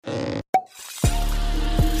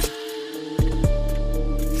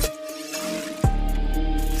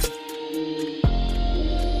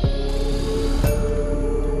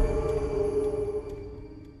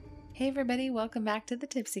everybody. Welcome back to the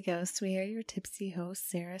Tipsy Ghosts. We are your tipsy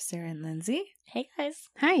hosts, Sarah, and Lindsay. Hey, guys.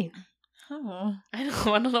 Hi. Oh. I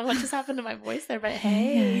don't know what just happened to my voice there, but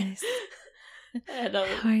hey. guys. I had a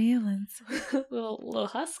How are you, Lindsay? little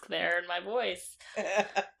husk there in my voice.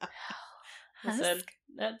 Listen,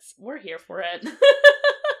 we're here for it.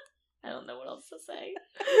 I don't know what else to say.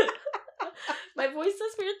 My voice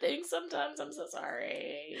does weird things sometimes. I'm so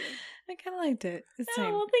sorry. I kind of liked it.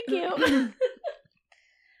 Well, thank you.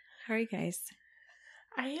 How are you guys?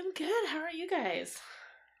 I am good. How are you guys?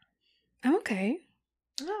 I'm okay.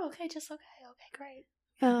 Oh, okay. Just okay. Okay, great.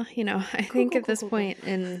 Well, I think at this point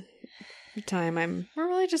in time, we're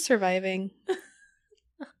really just surviving.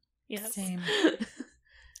 Yes.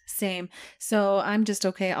 Same. So I'm just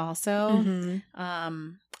okay also. Mm-hmm.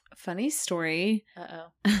 Funny story.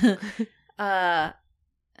 Uh-oh.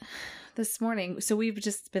 This morning, so we've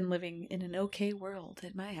just been living in an okay world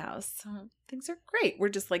at my house. So things are great. We're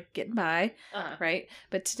just like getting by, right?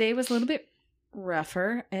 But today was a little bit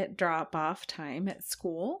rougher at drop-off time at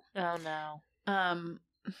school. Oh, no.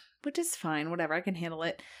 Which is fine. Whatever. I can handle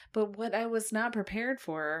it. But what I was not prepared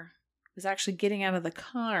for was actually getting out of the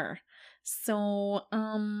car. So,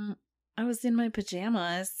 I was in my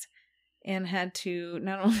pajamas and had to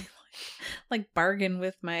not only like bargain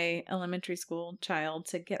with my elementary school child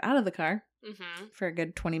to get out of the car for a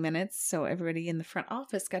good 20 minutes. So everybody in the front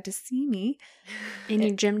office got to see me. In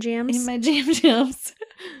your gym jams? In my gym jams.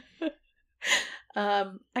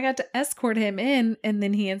 I got to escort him in, and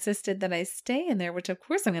then he insisted that I stay in there, which of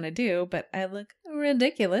course I'm going to do, but I look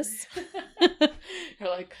ridiculous. You're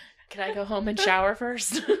like, can I go home and shower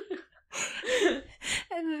first?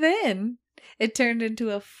 And then it turned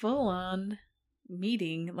into a full-on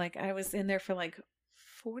meeting. Like I was in there for like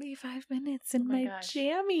 45 minutes in my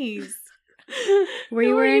jammies. Were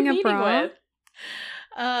you wearing a bra?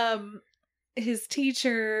 With? His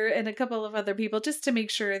teacher and a couple of other people, just to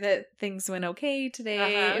make sure that things went okay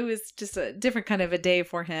today. It was just a different kind of a day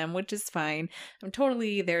for him, which is fine. I'm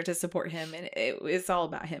totally there to support him, and it was all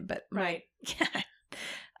about him. But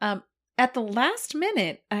at the last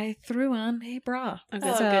minute, I threw on a bra. Okay.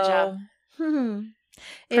 Oh, good job.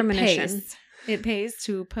 It pays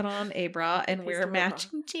to put on a bra and wear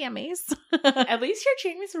matching jammies. At least your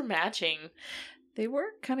jammies were matching. They were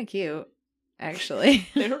kind of cute, actually.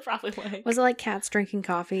 They were probably like... Was it like cats drinking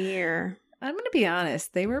coffee or... I'm going to be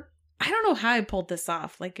honest. They were... I don't know how I pulled this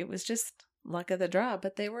off. Like, it was just luck of the draw,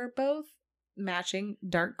 but they were both matching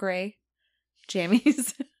dark gray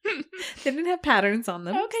jammies. They didn't have patterns on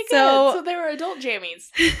them. Okay, good. So they were adult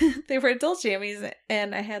jammies. They were adult jammies,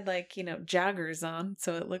 and I had like, joggers on,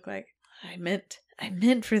 so it looked like I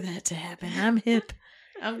meant for that to happen. I'm hip.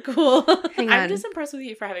 I'm cool. Hang on. I'm just impressed with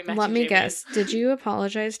you for having matching Let me jammies. guess. Did you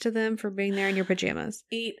apologize to them for being there in your pajamas?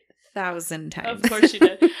 8,000 times. Of course you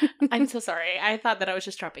did. I'm so sorry. I thought that I was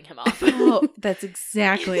just dropping him off. Oh, that's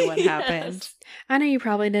exactly what happened. Yes. I know you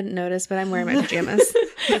probably didn't notice, but I'm wearing my pajamas.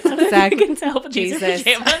 Exactly. You can tell, but these are Jesus.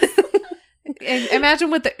 pajamas.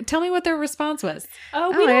 Imagine tell me what their response was.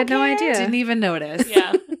 Oh, I had no idea. Didn't even notice.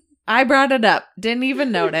 Yeah. I brought it up. Didn't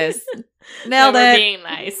even notice. Nailed They were it. being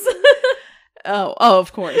nice. Oh,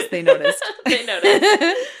 of course they noticed. They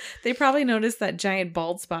noticed. They probably noticed that giant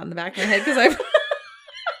bald spot in the back of my head because I.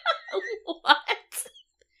 What?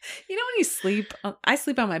 You know when you sleep, I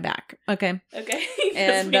sleep on my back. Okay. Okay.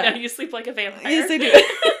 And we know you sleep like a vampire. Yes, I do.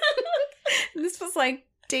 This was like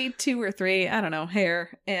day 2 or 3. I don't know,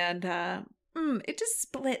 hair, and it just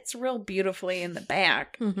splits real beautifully in the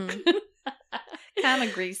back. Mm-hmm. Kind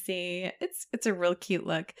of greasy. It's a real cute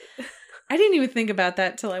look. I didn't even think about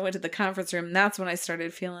that till I went to the conference room. That's when I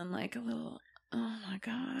started feeling like a little, oh my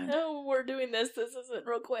God. Oh, we're doing this. This isn't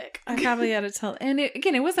real quick. I probably had to tell. And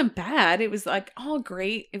it wasn't bad. It was like all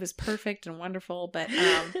great. It was perfect and wonderful, but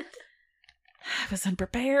I was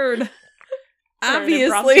unprepared.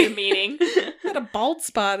 Obviously. Meeting. I had a bald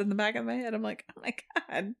spot in the back of my head. I'm like, oh my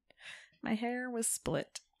God. My hair was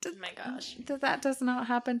split. Oh my gosh. That does not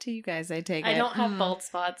happen to you guys, I take it. I don't have bald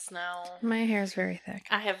spots now. My hair is very thick.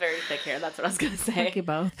 I have very thick hair. That's what I was going to say. Thank you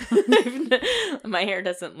both. My hair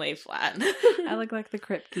doesn't lay flat. I look like the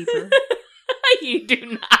Crypt Keeper. You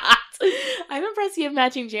do not. I'm impressed you have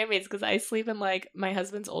matching jammies because I sleep in like my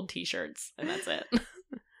husband's old t-shirts and that's it.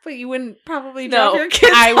 But you wouldn't probably No, drop your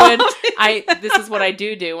kids I off. would. This is what I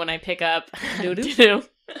do when I pick up. Doo-doo.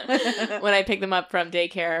 When I pick them up from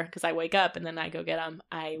daycare, because I wake up and then I go get them,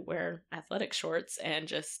 I wear athletic shorts and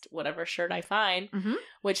just whatever shirt I find,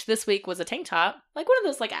 which this week was a tank top, like one of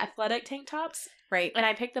those like athletic tank tops. Right. And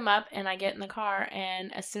I pick them up and I get in the car,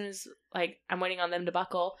 and as soon as like I'm waiting on them to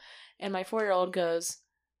buckle, and my 4-year-old goes,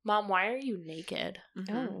 Mom, why are you naked?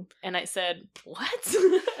 Oh. And I said, what?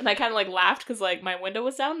 And I kind of like laughed because like my window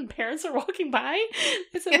was down and parents are walking by.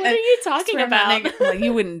 I said, what are you talking about? Like,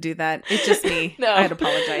 you wouldn't do that. It's just me. No. I'd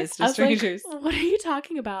apologize to strangers. Like, what are you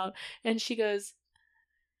talking about? And she goes,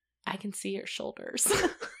 I can see your shoulders.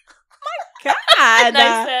 God. And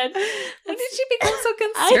I said, when did she become so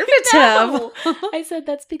I conservative? I said,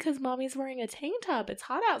 that's because Mommy's wearing a tank top. It's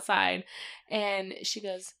hot outside. And she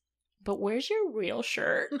goes, but where's your real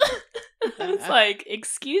shirt? I was like,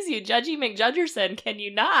 excuse you, Judgy McJudgerson, can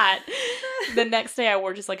you not? The next day I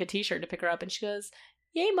wore just like a t-shirt to pick her up and she goes,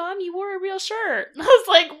 yay, Mom, you wore a real shirt. I was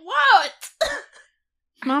like, what?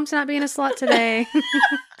 Mom's not being a slut today.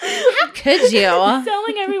 How could you?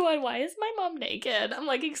 Telling everyone, why is my mom naked? I'm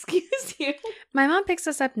like, excuse you. My mom picks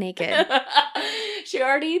us up naked. She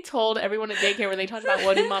already told everyone at daycare when they talked about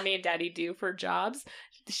what do mommy and daddy do for jobs.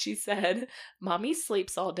 She said, Mommy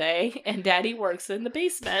sleeps all day and Daddy works in the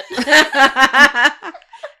basement.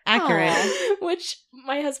 Accurate. Aww. Which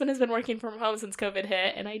my husband has been working from home since COVID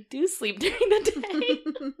hit, and I do sleep during the day.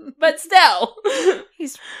 But still.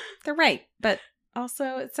 They're right, but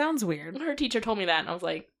also it sounds weird. Her teacher told me that, and I was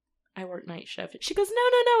like, I work night shift. She goes, no,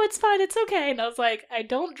 it's fine, it's okay. And I was like, I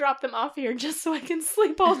don't drop them off here just so I can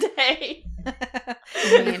sleep all day.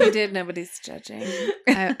 If you did, nobody's judging.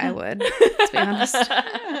 I would, to be honest.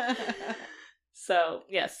 So,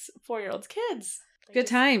 yes, 4-year-olds, kids. Good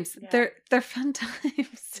times. Yeah. They're fun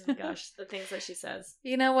times. Oh my gosh, the things that she says.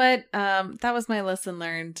 You know what? That was my lesson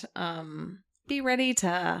learned. Be ready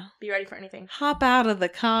to Be ready for anything. hop out of the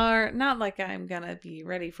car. Not like I'm gonna be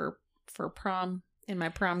ready for prom in my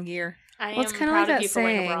prom gear. I Well, it's am kind of proud like of you that for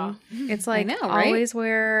wearing a bra. saying. It's like, I know, right? always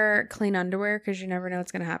wear clean underwear because you never know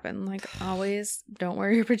what's going to happen. Like, always don't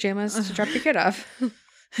wear your pajamas to drop your kid off.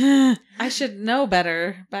 I should know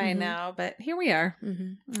better by Mhm. now, but here we are.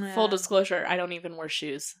 Mm-hmm. Full disclosure, I don't even wear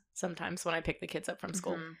shoes sometimes when I pick the kids up from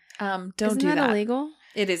school. Don't Isn't do that that. illegal?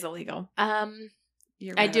 It is illegal.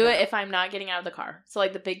 You're I right do about it if I'm not getting out of the car. So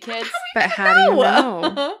like the big kids, But how do you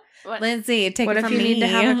know? what- Lindsay, take What it if from you me. need to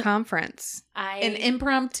have a conference? An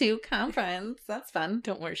impromptu conference? That's fun.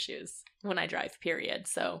 don't wear shoes when I drive, period.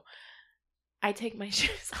 So I take my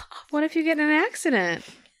shoes off. What if you get in an accident?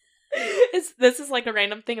 This is like a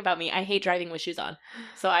random thing about me. I hate driving with shoes on.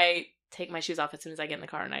 So I take my shoes off as soon as I get in the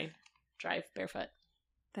car and I drive barefoot.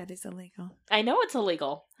 That is illegal. I know it's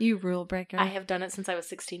illegal. You rule breaker. I have done it since I was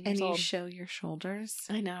 16 years and you old. show your shoulders.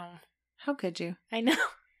 I know. How could you? I know.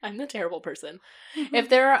 I'm the terrible person. If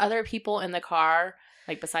there are other people in the car,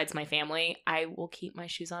 like besides my family, I will keep my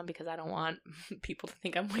shoes on because I don't want people to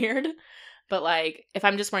think I'm weird. But like, if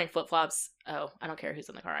I'm just wearing flip-flops, I don't care who's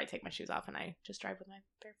in the car. I take my shoes off and I just drive with my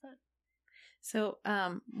barefoot. So,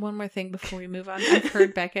 one more thing before we move on. I've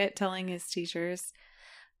heard Beckett telling his teachers,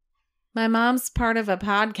 my mom's part of a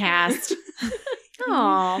podcast.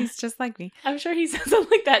 Aw. He's just like me. I'm sure he says something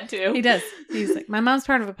like that too. He does. He's like, my mom's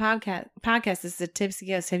part of a podcast. Podcast is the Tipsy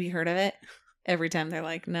Ghost. Have you heard of it? Every time they're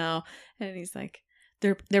like, no. And he's like,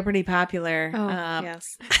 they're pretty popular. Oh,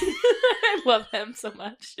 yes. I love him so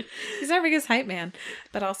much. He's our biggest hype man.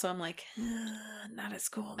 But also I'm like, not at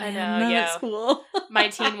school, I man. know, Not yeah. at school. My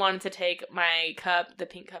teen wanted to take my cup, the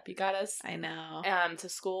pink cup you got us, I know. to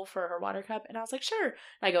school for her water cup. And I was like, sure. And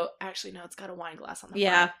I go, actually, no, it's got a wine glass on the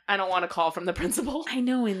Yeah. front. I don't want a call from the principal. I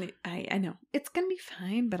know. I know. It's going to be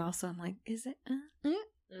fine. But also I'm like, is it? Mhm.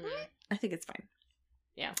 I think it's fine.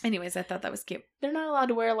 Yeah. Anyways, I thought that was cute. They're not allowed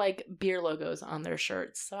to wear like beer logos on their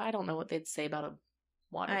shirts, so I don't know what they'd say about a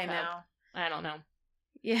water I cup. know. I don't know.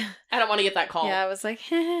 Yeah. I don't want to get that call. Yeah, I was like,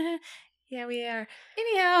 yeah, we are.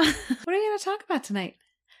 Anyhow, what are we going to talk about tonight?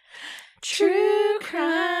 True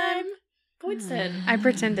crime. Boydston. I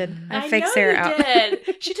pretended. I faked know Sarah you out.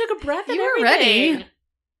 did. She took a breath and You were everything. ready.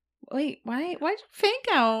 Wait, why'd you fake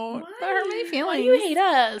out? That hurt my feelings. Why do you hate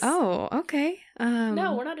us? Oh, okay.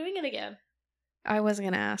 No, we're not doing it again. I was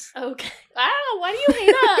going to ask. Okay. I don't know. Why do you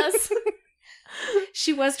hate us?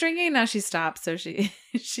 She was drinking, now she stopped, so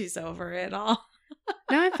she's over it all.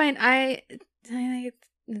 No, I'm fine. I think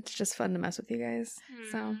it's just fun to mess with you guys.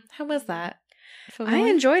 So How was that? I Fulfilling?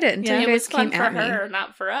 enjoyed it until Yeah, you It guys was fun came for at me. her,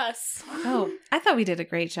 not for us. Oh, I thought we did a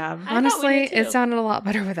great job. I thought we Honestly, did too. it sounded a lot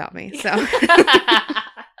better without me. So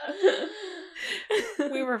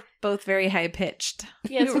We were both very high pitched.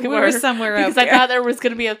 Yes, we were somewhere because up I there. thought there was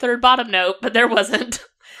going to be a third bottom note, but there wasn't.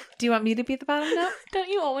 Do you want me to be the bottom note? Don't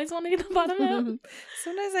you always want to get the bottom note?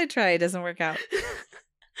 Sometimes I try. It doesn't work out.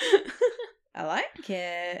 I like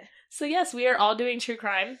it. So yes, we are all doing true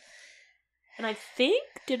crime. And I think,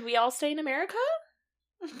 did we all stay in America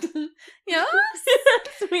Yes.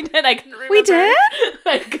 We did. I couldn't remember. We did?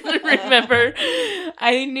 I couldn't remember.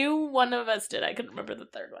 I knew one of us did. I couldn't remember the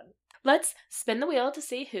third one. Let's spin the wheel to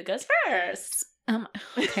see who goes first.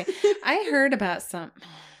 Okay. I heard about some.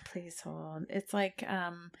 Please hold. It's like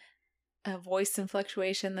a voice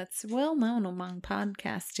inflectuation that's well known among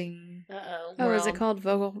podcasting. Uh-oh. Oh, is it World. called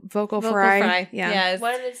vocal Vocal fry? fry. Yeah. Yes.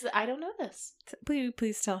 What is it? I don't know this.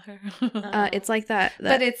 Please tell her. It's like that.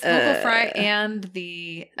 But it's vocal fry and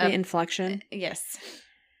the inflection. yes.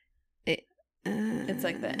 It's It's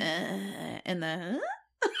like the and the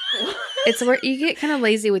It's where you get kind of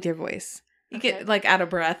lazy with your voice. you Okay. get like out of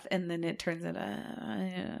breath and then it turns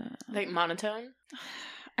into Like monotone?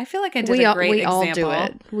 I feel like I did We a all great all example. do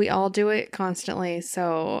it. We all do it constantly.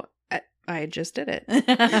 So I just did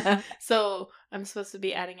it. So I'm supposed to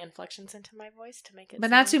be adding inflections into my voice to make it But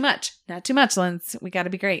not too sound- much. Not too much, Linz. We got to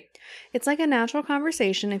be great. It's like a natural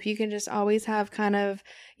conversation. If you can just always have kind of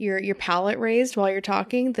your palate raised while you're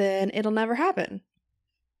talking, then it'll never happen.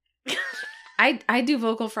 I do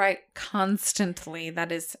vocal fry constantly.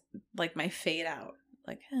 That is like my fade out.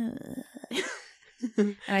 Like and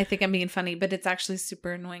I think I'm being funny, but it's actually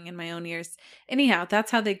super annoying in my own ears. Anyhow,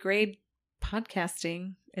 that's how they grade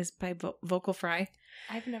podcasting is by vocal fry.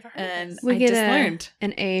 I've never heard And of this. We I get just learned.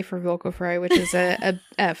 an A for vocal fry, which is a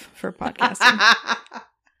F for podcasting.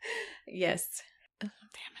 Yes. Oh, damn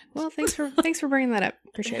it. Well, thanks for bringing that up.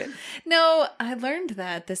 Appreciate it. No, I learned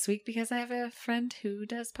that this week because I have a friend who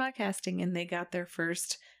does podcasting and they got their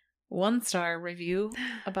first 1-star review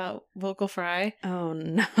about vocal fry. Oh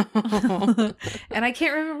no. And I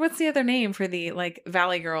can't remember what's the other name for the like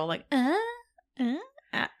Valley Girl, like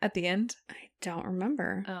at the end. I don't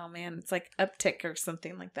remember. Oh man, it's like uptick or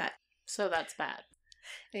something like that. So that's bad.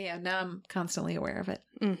 Yeah, now I'm constantly aware of it.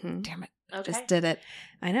 Mm-hmm. Damn it, Okay. just did it.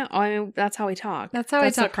 I know. I mean, that's how we talk. That's how I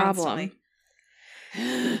the talk constantly.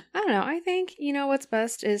 I don't know. I think what's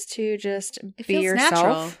best is to just It be feels yourself.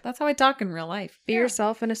 natural. That's how I talk in real life. Be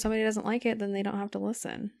yourself, and if somebody doesn't like it, then they don't have to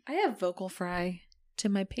listen. I have vocal fry to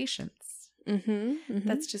my patients. Mm-hmm.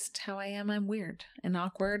 That's just how I am. I'm weird and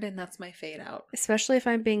awkward, and that's my fade out. Especially if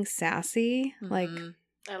I'm being sassy. Like, Mhm.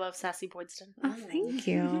 I love Sassy Boydston. oh, thank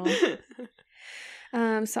you.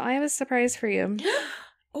 So I have a surprise for you.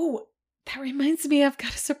 Oh, that reminds me, I've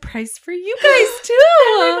got a surprise for you guys That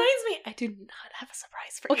too. reminds me, I do not have a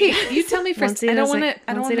surprise for Okay, you. you tell me first. Once he I don't doesn't- want to.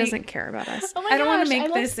 I don't once he want doesn't care about us. Oh my I don't want gosh, to make I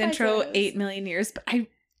love this intro surprises. 8 million years, but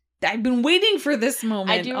I've been waiting for this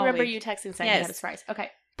moment. I do all remember week. you texting saying Yes. you had a surprise. Okay,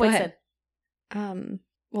 Go Boydson. ahead.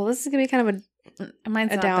 Well, this is gonna be kind of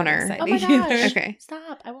Mine's a not downer. That Oh my exciting gosh. either. Okay.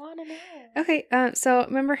 Stop. I want to know. okay. So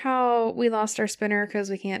remember how we lost our spinner because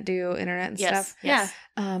we can't do internet and Yes. stuff? Yes.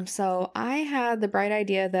 So I had the bright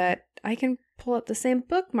idea that I can pull up the same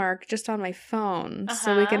bookmark just on my phone,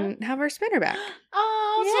 so we Uh-huh. can have our spinner back.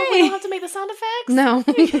 Oh, so Yay. we don't have to make the sound effects? No.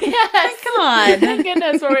 Yes. Come on. Thank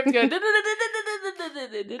goodness. Where we have to go.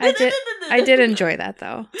 I did enjoy that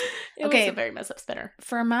though. It Okay. was a very mess up spinner.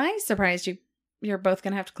 For my surprise, you're both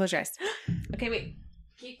gonna have to close your eyes. Okay, wait.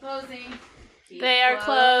 Keep closing. Keep They are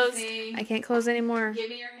closed. closing. I can't close anymore. Give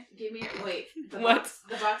me your. Wait. What?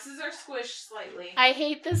 The boxes are squished slightly. I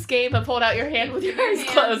hate this game of hold out your hand with your eyes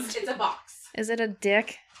closed. It's a box. Is it a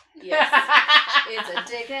dick? Yes. It's a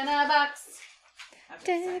dick in a box.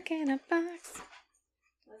 Dick in a box.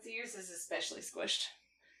 Yours is especially squished.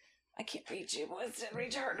 I can't reach you. What's it?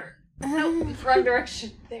 Reach harder. Um, Wrong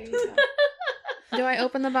direction. There you go. Do I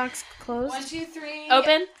open the box closed? 1, 2, 3.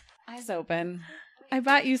 Open. Eyes open. I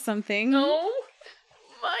bought you something. Oh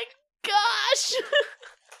my gosh.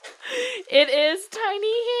 It is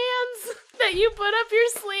tiny hands that you put up your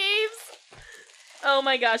sleeves. Oh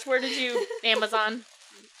my gosh, where did you Amazon?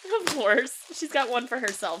 Of course. She's got one for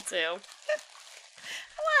herself too. Well,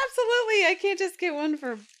 absolutely. I can't just get one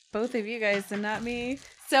for both of you guys and not me.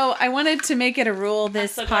 So I wanted to make it a rule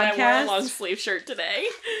this I'm so glad I wore a podcast. long sleeve shirt today.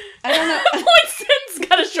 I don't know. Boydston's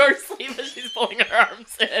got a short sleeve as she's pulling her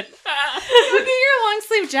arms in. Look at your long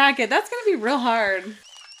sleeve jacket. That's going to be real hard. Can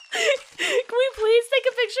we please take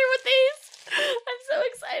a picture with these? I'm so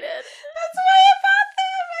excited. That's why I bought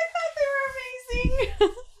them. I thought they were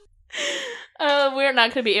amazing. We're not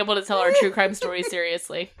going to be able to tell our true crime story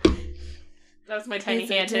seriously. That was my tiny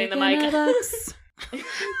hand hitting the mic.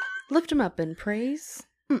 Lift him up in praise.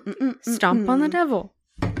 Stomp on the devil.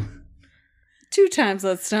 2 times,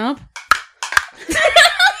 let's stomp.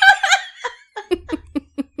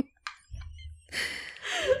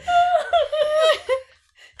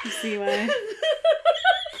 You see why? I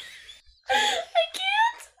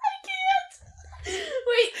can't.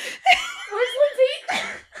 Wait, where's Lindsay?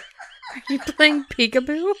 Are you playing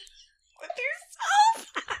peekaboo? With yourself.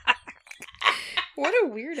 What a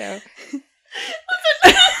weirdo.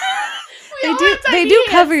 They do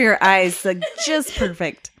cover your eyes like just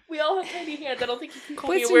perfect. We all have tiny hands. I don't think you can call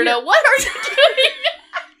What's me a weirdo. What are you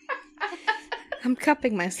doing? I'm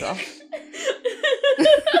cupping myself.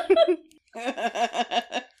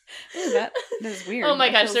 Ooh, that is weird. Oh my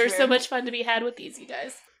That gosh, feels there's so weird. much fun to be had with these, you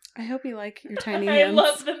guys. I hope you like your tiny I hands.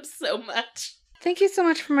 love them so much. Thank you so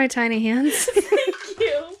much for my tiny hands. Thank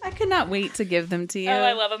you. I could not wait to give them to you. Oh,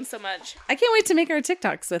 I love them so much. I can't wait to make our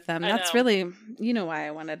TikToks with them. I That's know. really, you know why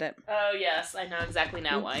I wanted it. Oh, yes. I know exactly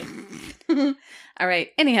now why. All right.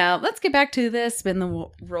 Anyhow, let's get back to this. Spin the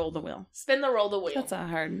roll the wheel. Spin the roll the wheel. That's a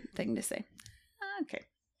hard thing to say. Okay.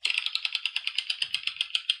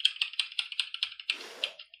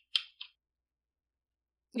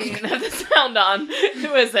 You didn't have the sound on.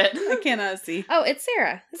 Who is it? I cannot see. Oh, it's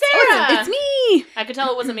Sarah. Sarah! It's me. I could tell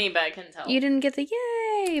it wasn't me, but I couldn't tell. You didn't get the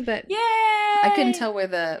yay, but Yay! I couldn't tell where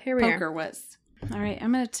the Here we are. poker was. All right.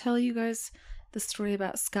 I'm going to tell you guys the story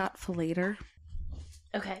about Scott Falater.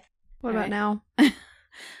 Okay. what about Right. now?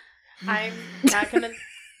 I'm not gonna...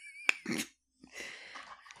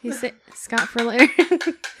 You say Scott for later.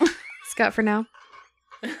 Scott for now.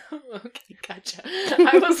 Okay, gotcha.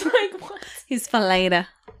 I was like, what? He's Falater.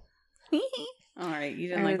 All right. You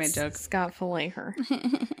didn't like my It's joke. Scott fillet her.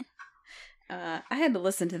 I had to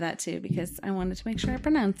listen to that too because I wanted to make sure I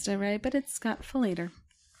pronounced it right, but it's Scott Falater.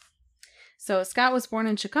 So Scott was born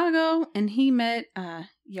in Chicago and he met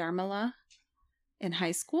Yarmila in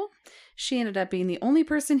high school. She ended up being the only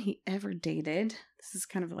person he ever dated. This is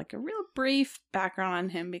kind of like a real brief background on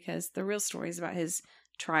him because the real story is about his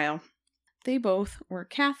trial. They both were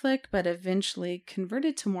Catholic, but eventually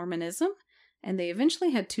converted to Mormonism, and they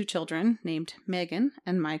eventually had 2 children named Megan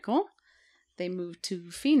and Michael. They moved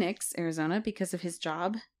to Phoenix, Arizona because of his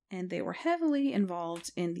job, and they were heavily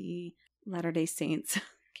involved in the Latter-day Saints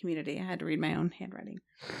community. I had to read my own handwriting.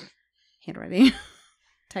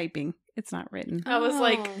 Typing. It's not written. I was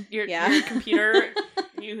like, Oh. your Yeah. computer,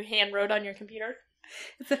 you hand wrote on your computer?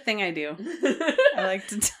 It's a thing I do. I like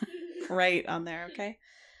to write on there, okay?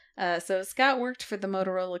 So Scott worked for the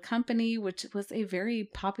Motorola company, which was a very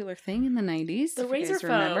popular thing in the 90s. The if you guys Razor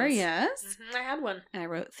remember, phones. yes. I had one. I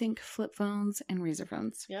wrote think flip phones and razor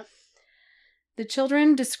phones. Yep. The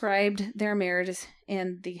children described their marriage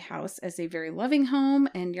and the house as a very loving home,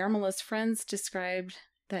 and Yarmila's friends described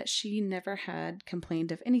that she never had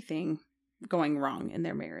complained of anything going wrong in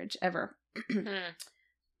their marriage, ever.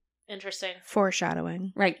 Interesting.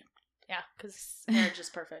 Foreshadowing. Right. Yeah, because marriage is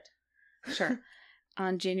perfect. Sure.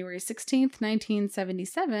 On January 16th,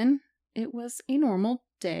 1977, it was a normal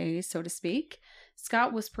day, so to speak.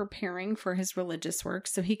 Scott was preparing for his religious work,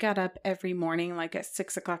 so he got up every morning, like at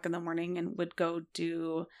 6 o'clock in the morning, and would go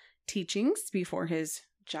do teachings before his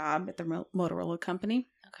job at the Motorola company.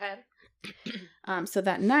 Okay. So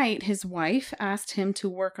that night, his wife asked him to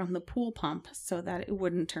work on the pool pump so that it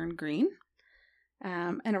wouldn't turn green.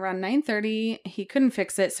 And around 9:30, he couldn't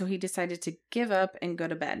fix it, so he decided to give up and go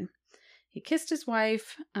to bed. He kissed his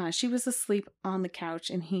wife. She was asleep on the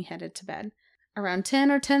couch, and he headed to bed. Around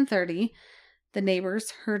 10 or 10:30, the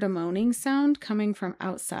neighbors heard a moaning sound coming from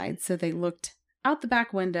outside, so they looked out the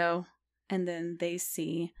back window, and then they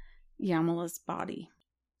see Yarmila's body.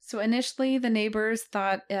 So initially, the neighbors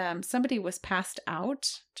thought somebody was passed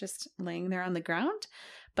out, just laying there on the ground,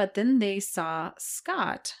 but then they saw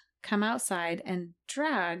Scott come outside and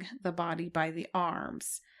drag the body by the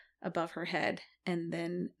arms above her head, and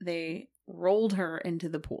then they rolled her into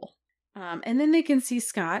the pool. And then they can see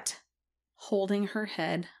Scott holding her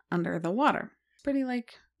head under the water. Pretty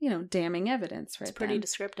damning evidence, right? It's pretty then.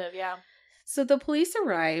 descriptive, yeah. So the police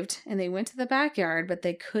arrived and they went to the backyard, but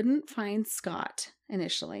they couldn't find Scott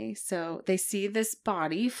initially. So they see this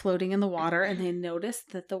body floating in the water and they notice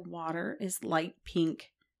that the water is light pink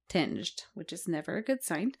tinged, which is never a good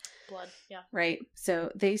sign. Blood, yeah. Right.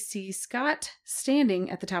 So they see Scott standing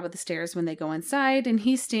at the top of the stairs when they go inside, and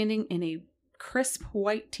he's standing in a crisp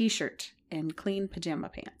white t-shirt and clean pajama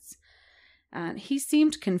pants. He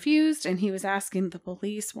seemed confused, and he was asking the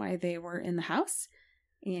police why they were in the house.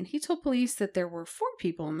 And he told police that there were 4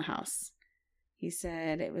 people in the house. He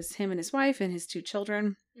said it was him and his wife and his 2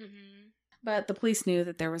 children. Mm-hmm. But the police knew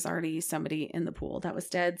that there was already somebody in the pool that was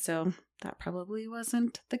dead, so that probably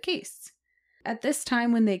wasn't the case. At this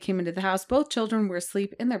time, when they came into the house, both children were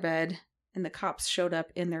asleep in their bed, and the cops showed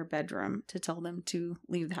up in their bedroom to tell them to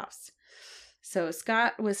leave the house. So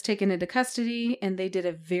Scott was taken into custody, and they did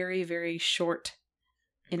a very, very short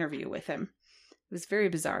interview with him. It was very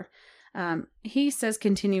bizarre. He says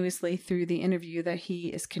continuously through the interview that he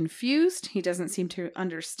is confused. He doesn't seem to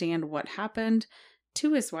understand what happened.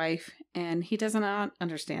 to his wife, and he does not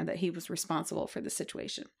understand that he was responsible for the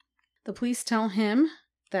situation. The police tell him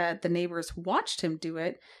that the neighbors watched him do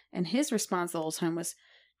it, and his response the whole time was,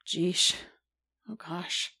 "Geesh, oh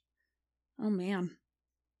gosh, oh man."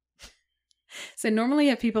 So normally you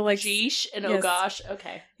have people like... Geesh and yes. oh gosh,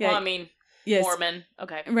 okay. Yeah. Well, I mean, yes. Mormon,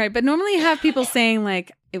 okay. Right, but normally you have people saying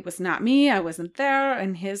like, "It was not me, I wasn't there,"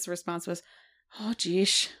 and his response was, "Oh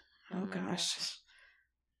geesh, oh gosh,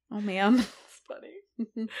 oh man." That's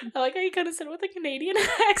funny. I like how you kind of said it with a Canadian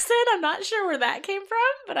accent. I'm not sure where that came from,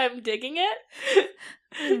 but I'm digging it.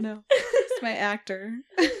 I don't know. It's my actor.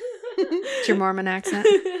 It's your Mormon accent.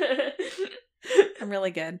 I'm really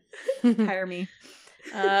good. Hire me.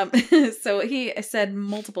 So he said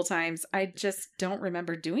multiple times, "I just don't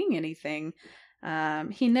remember doing anything."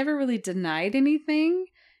 He never really denied anything,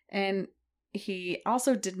 and he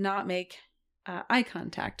also did not make eye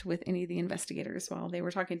contact with any of the investigators while they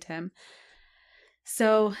were talking to him.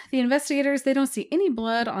 So the investigators, they don't see any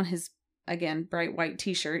blood on his, again, bright white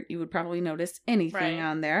t-shirt. You would probably notice anything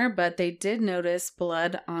on there, but they did notice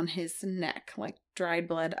blood on his neck, like dried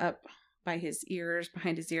blood up by his ears,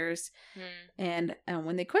 behind his ears. And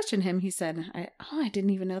when they questioned him, he said, I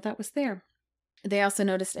didn't even know that was there. They also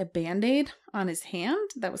noticed a Band-Aid on his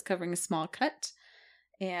hand that was covering a small cut.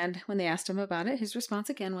 And when they asked him about it, his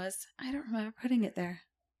response again was, "I don't remember putting it there."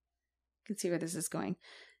 You can see where this is going.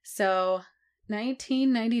 So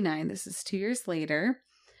 1999, this is 2 years later,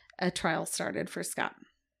 a trial started for Scott.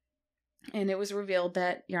 And it was revealed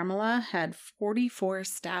that Jarmila had 44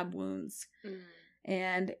 stab wounds.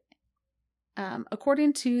 And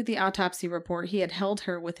according to the autopsy report, he had held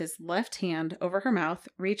her with his left hand over her mouth,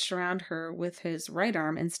 reached around her with his right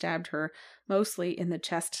arm, and stabbed her mostly in the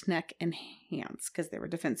chest, neck, and hands, because there were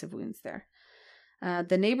defensive wounds there.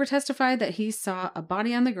 The neighbor testified that he saw a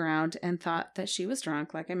body on the ground and thought that she was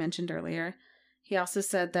drunk, like I mentioned earlier. He also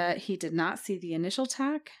said that he did not see the initial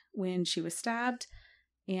attack when she was stabbed,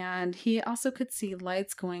 and he also could see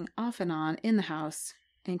lights going off and on in the house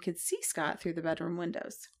and could see Scott through the bedroom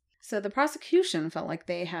windows. So the prosecution felt like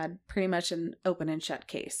they had pretty much an open and shut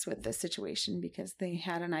case with this situation because they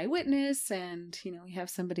had an eyewitness and, we have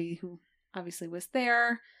somebody who obviously was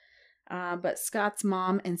there. But Scott's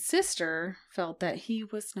mom and sister felt that he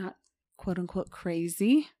was not, quote unquote,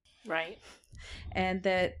 crazy. Right. And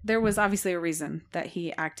that there was obviously a reason that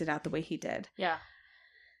he acted out the way he did. Yeah.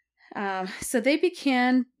 So they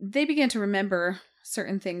began to remember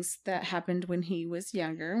certain things that happened when he was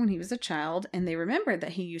younger, when he was a child, and they remembered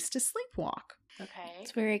that he used to sleepwalk. Okay.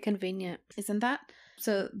 It's very convenient. Isn't that?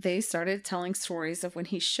 So they started telling stories of when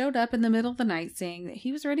he showed up in the middle of the night saying that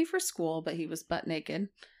he was ready for school, but he was butt naked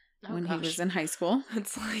when he was in high school.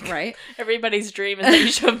 It's like right? Everybody's dream is that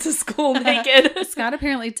you show up to school naked. Scott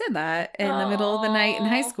apparently did that in the middle of the night in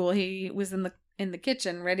high school. He was in the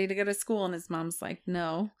kitchen ready to go to school, and his mom's like,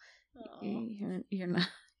 "No, you're not.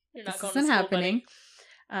 You're not this going isn't to school, happening."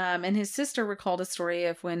 And his sister recalled a story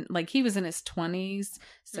of when, he was in his 20s,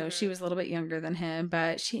 so she was a little bit younger than him,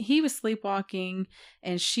 but he was sleepwalking,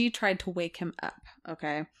 and she tried to wake him up,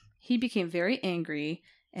 okay? He became very angry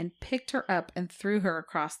and picked her up and threw her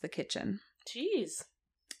across the kitchen. Jeez.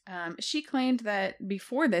 She claimed that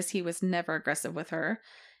before this, he was never aggressive with her,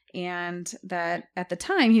 and that at the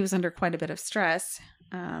time, he was under quite a bit of stress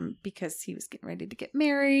because he was getting ready to get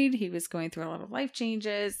married, he was going through a lot of life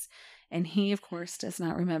changes, and he, of course, does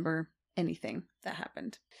not remember anything that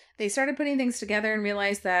happened. They started putting things together and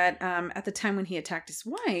realized that at the time when he attacked his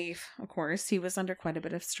wife, of course, he was under quite a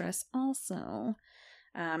bit of stress also.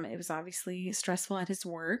 It was obviously stressful at his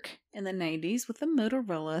work in the 90s with the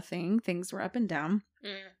Motorola thing. Things were up and down.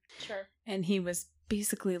 Sure. And he was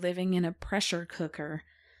basically living in a pressure cooker.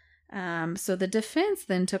 So the defense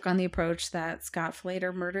then took on the approach that Scott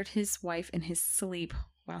Flater murdered his wife in his sleep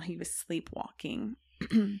while he was sleepwalking.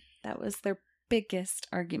 That was their biggest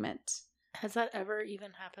argument. Has that ever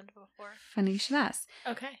even happened before? Funny you should ask.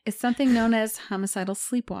 Okay. It's something known as homicidal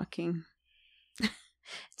sleepwalking.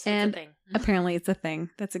 And apparently it's a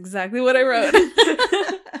thing. That's exactly what I wrote.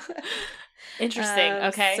 Interesting.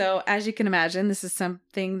 Okay. So as you can imagine, this is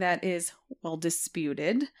something that is well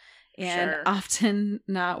disputed and often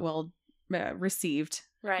not well received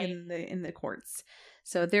in the courts.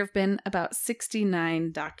 So there have been about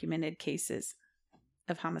 69 documented cases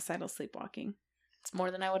of homicidal sleepwalking. It's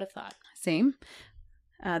more than I would have thought. Same.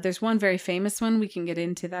 There's one very famous one. We can get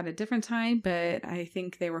into that a different time, but I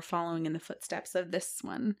think they were following in the footsteps of this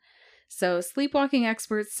one. So sleepwalking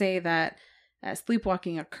experts say that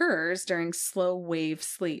sleepwalking occurs during slow wave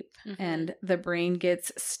sleep, and the brain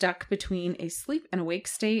gets stuck between a sleep and awake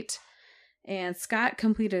state. And Scott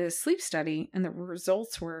completed a sleep study, and the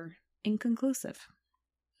results were inconclusive.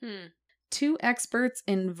 2 experts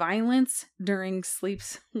in violence during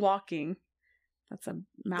sleepwalking. That's a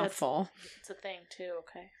mouthful. It's a thing too,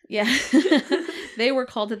 okay. Yeah. They were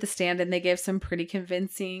called at the stand and they gave some pretty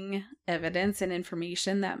convincing evidence and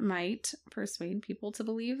information that might persuade people to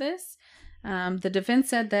believe this. The defense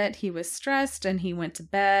said that he was stressed and he went to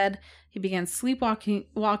bed. He began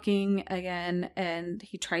sleepwalking again, and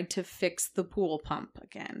he tried to fix the pool pump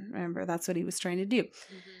again. Remember, that's what he was trying to do.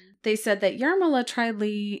 Mm-hmm. They said that Jarmila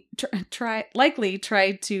likely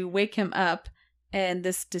tried to wake him up, and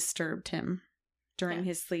this disturbed him during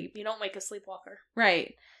his sleep. You don't wake a sleepwalker.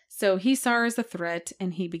 Right. So he saw her as a threat,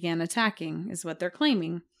 and he began attacking, is what they're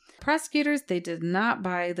claiming. Prosecutors, they did not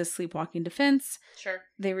buy the sleepwalking defense. Sure.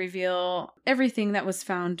 They reveal everything that was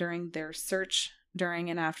found during their search during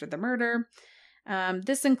and after the murder.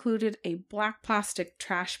 This included a black plastic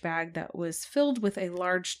trash bag that was filled with a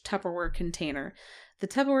large Tupperware container. The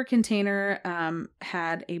Tupperware container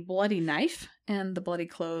had a bloody knife and the bloody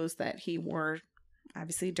clothes that he wore,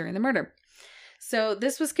 obviously, during the murder. So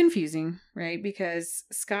this was confusing, right? Because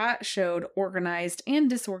Scott showed organized and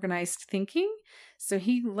disorganized thinking. So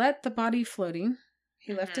he let the body floating.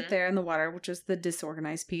 He left it there in the water, which is the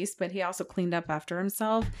disorganized piece, but he also cleaned up after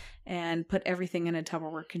himself and put everything in a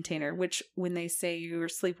Tupperware container, which when they say you're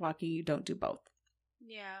sleepwalking, you don't do both.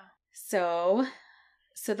 Yeah. So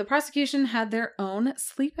the prosecution had their own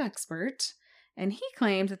sleep expert, and he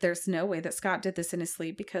claimed that there's no way that Scott did this in his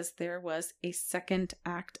sleep because there was a second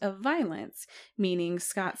act of violence, meaning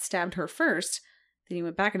Scott stabbed her first, then he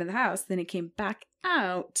went back into the house, then he came back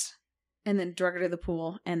out, and then drug her to the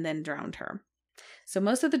pool, and then drowned her. So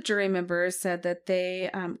most of the jury members said that they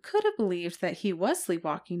could have believed that he was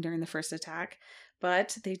sleepwalking during the first attack,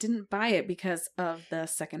 but they didn't buy it because of the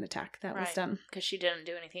second attack that was done. Because she didn't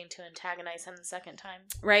do anything to antagonize him the second time.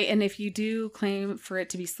 Right, and if you do claim for it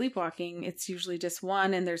to be sleepwalking, it's usually just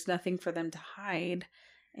one, and there's nothing for them to hide.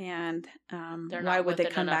 And why would they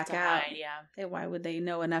come back out? Hide, yeah. Why would they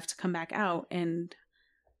know enough to come back out and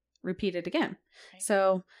repeat it again? Right.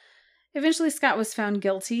 So eventually Scott was found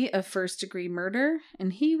guilty of first-degree murder,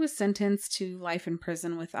 and he was sentenced to life in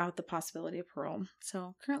prison without the possibility of parole.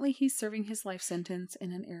 So currently he's serving his life sentence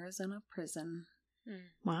in an Arizona prison.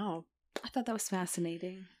 Wow. I thought that was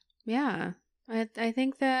fascinating. Yeah. I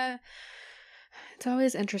think that it's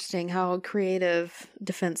always interesting how creative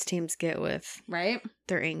defense teams get with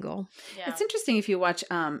their angle. Yeah. It's interesting if you watch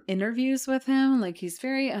interviews with him. Like, he's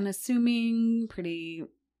very unassuming, pretty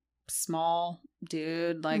small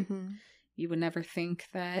dude. Like, you would never think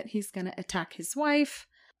that he's going to attack his wife.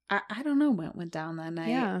 I don't know what went down that night.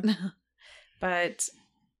 Yeah. But,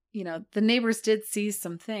 you know, the neighbors did see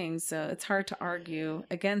some things, so it's hard to argue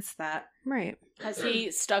against that. Right. Has he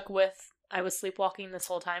stuck with, I was sleepwalking this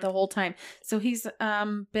whole time? The whole time. So he's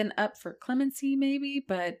been up for clemency maybe,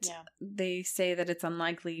 but they say that it's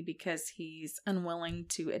unlikely because he's unwilling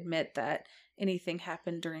to admit that anything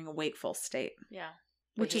happened during a wakeful state. Yeah.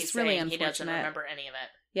 Which is really unfortunate. He doesn't remember any of it.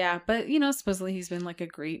 Yeah, but you know, supposedly he's been like a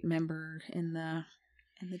great member in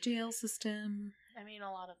the jail system. I mean,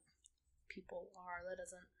 a lot of people are. That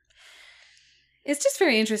doesn't. It's just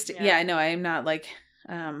very interesting. Yeah, I know. I'm not like,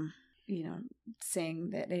 you know, saying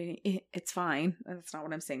that it's fine. That's not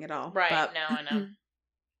what I'm saying at all. Right. But no, I know.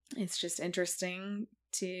 It's just interesting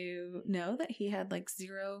to know that he had like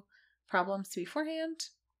zero problems beforehand.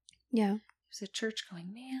 Yeah. There's a church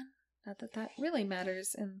going, man. Not that that really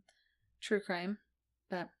matters in true crime,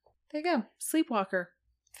 but there you go. Sleepwalker.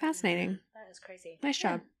 Fascinating. That is crazy. Nice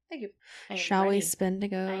job. Thank you. Shall we spin to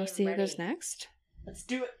go see who goes next? Let's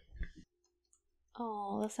do it.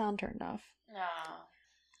 Oh, the sound turned off. No.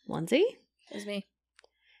 Lindsay? It's me.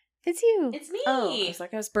 It's you. It's me. Oh, I was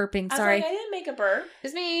like, I was burping. Sorry. I didn't make a burp.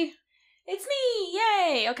 It's me. It's me.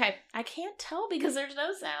 Yay. Okay. I can't tell because there's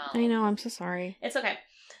no sound. I know. I'm so sorry. It's okay.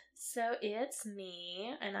 So it's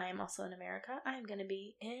me, and I am also in America. I am going to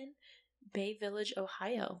be in Bay Village,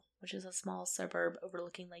 Ohio, which is a small suburb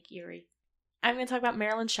overlooking Lake Erie. I'm going to talk about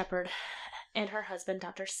Marilyn Shepard and her husband,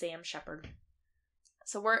 Dr. Sam Shepard.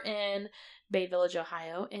 So we're in Bay Village,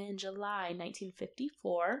 Ohio in July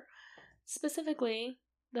 1954, specifically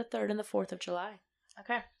the 3rd and the 4th of July.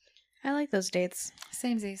 Okay. I like those dates.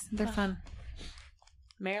 Samesies. They're fun.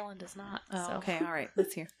 Marilyn does not. Oh, so. okay. All right.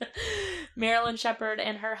 Let's hear. Marilyn Shepard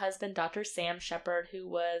and her husband, Dr. Sam Shepard, who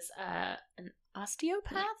was an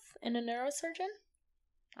osteopath and a neurosurgeon.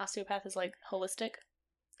 Osteopath is like holistic.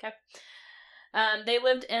 Okay. They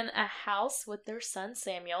lived in a house with their son,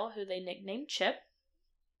 Samuel, who they nicknamed Chip.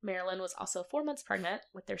 Marilyn was also 4 months pregnant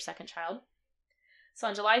with their second child. So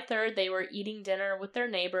on July 3rd, they were eating dinner with their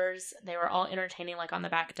neighbors. They were all entertaining like on the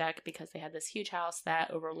back deck because they had this huge house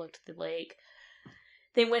that overlooked the lake.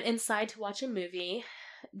 They went inside to watch a movie.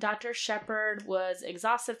 Dr. Shepard was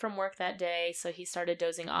exhausted from work that day, so he started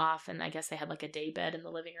dozing off, and I guess they had like a day bed in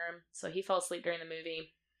the living room, so he fell asleep during the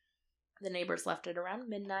movie. The neighbors left at around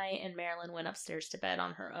midnight, and Marilyn went upstairs to bed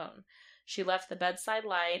on her own. She left the bedside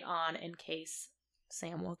light on in case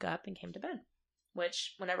Sam woke up and came to bed,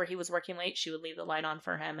 which whenever he was working late, she would leave the light on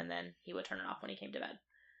for him, and then he would turn it off when he came to bed.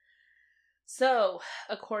 So,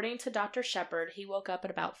 according to Dr. Shepard, he woke up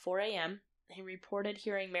at about 4 a.m. He reported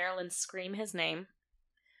hearing Marilyn scream his name.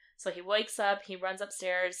 So he wakes up, he runs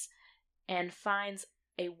upstairs, and finds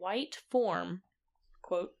a white form,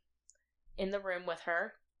 quote, in the room with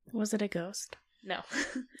her. Was it a ghost? No.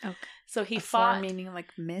 Okay. So he fought, fought, meaning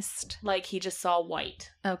like mist. like he just saw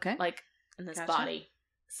white, Okay. like in his Gotcha. body.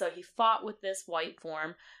 So he fought with this white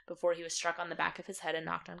form before he was struck on the back of his head and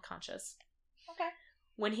knocked unconscious. Okay.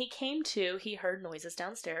 When he came to, he heard noises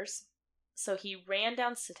downstairs. So he ran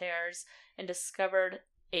downstairs and discovered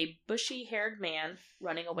a bushy-haired man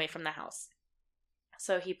running away from the house.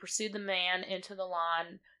 So he pursued the man into the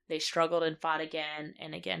lawn. They struggled and fought again,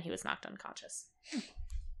 and again he was knocked unconscious.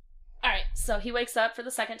 Alright, so he wakes up for the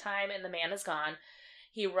second time, and the man is gone.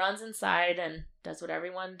 He runs inside and does what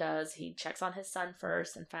everyone does. He checks on his son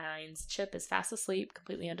first and finds Chip is fast asleep,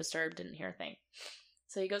 completely undisturbed, didn't hear a thing.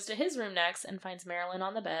 So he goes to his room next and finds Marilyn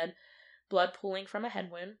on the bed, blood pooling from a head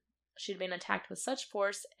wound. She'd been attacked with such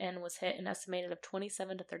force and was hit an estimated of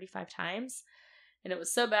 27 to 35 times. And it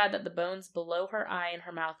was so bad that the bones below her eye and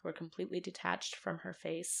her mouth were completely detached from her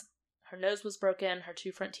face. Her nose was broken, her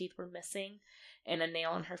 2 front teeth were missing, and a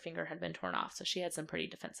nail on her finger had been torn off. So she had some pretty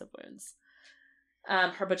defensive wounds.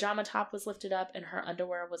 Her pajama top was lifted up, and her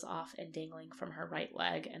underwear was off and dangling from her right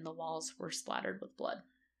leg, and the walls were splattered with blood.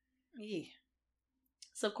 Eee.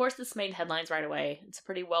 So, of course, this made headlines right away. It's a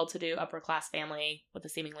pretty well-to-do, upper-class family with a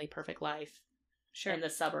seemingly perfect life in the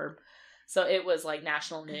suburb. So it was, like,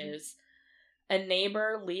 national news. A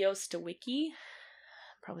neighbor, Leo Stawicki,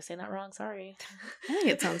 probably saying that wrong, sorry. I think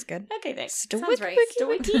it sounds good. Okay, thanks. Sounds right.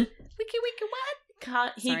 Stawicki. Wiki,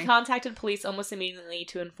 what? He Sorry. contacted police almost immediately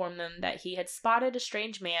to inform them that he had spotted a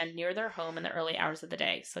strange man near their home in the early hours of the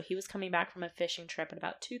day. So he was coming back from a fishing trip at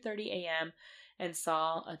about 2:30 a.m., and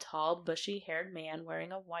saw a tall, bushy-haired man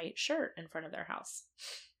wearing a white shirt in front of their house.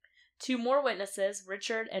 2 more witnesses,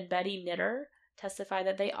 Richard and Betty Knitter, testified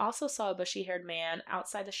that they also saw a bushy-haired man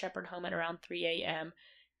outside the Shepard home at around 3 a.m.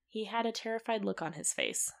 He had a terrified look on his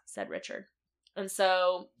face, said Richard. And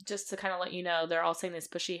so, just to kind of let you know, they're all saying this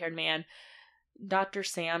bushy-haired man. Dr.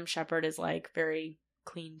 Sam Shepard is, like, very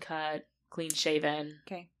clean-cut, clean-shaven,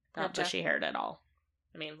 Okay. not Gotcha. bushy-haired at all.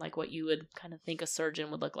 I mean, like what you would kind of think a surgeon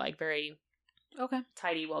would look like, very Okay.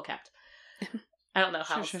 tidy, well kept. I don't know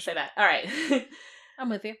how Sure, else to say that. All right. I'm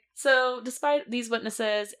with you. So, despite these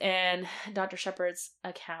witnesses and Dr. Shepard's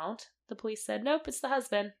account, the police said, nope, it's the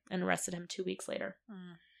husband, and arrested him 2 weeks later.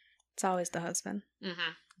 It's always the husband.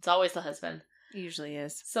 Mm-hmm. It's always the husband. It usually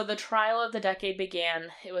is. So, the trial of the decade began.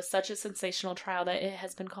 It was such a sensational trial that it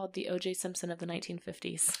has been called the O.J. Simpson of the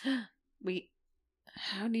 1950s.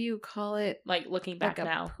 How do you call it? Like, looking back Like a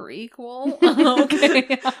now. prequel?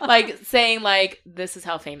 Okay. Like, saying, like, this is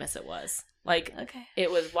how famous it was. Like, Okay. it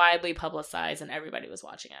was widely publicized and everybody was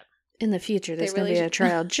watching it. In the future, there's They going to really be a should-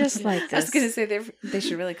 trial just like this. I was going to say they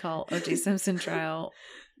should really call O.J. Simpson trial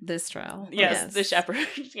this trial. Yes, Yes. the Shepherd.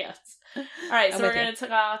 Yes. All right, so I'm we're with you. going to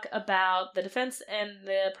talk about the defense and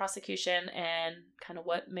the prosecution and kind of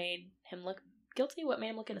what made him look guilty, what made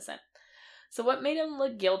him look innocent. So what made him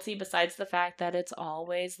look guilty, besides the fact that it's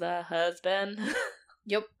always the husband,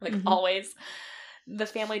 Yep. like Mhm. always, the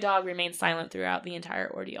family dog remained silent throughout the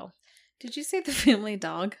entire ordeal. Did you say the family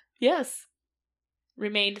dog? Yes.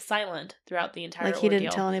 Remained silent throughout the entire Like he ordeal.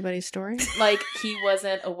 didn't tell anybody's story. Like he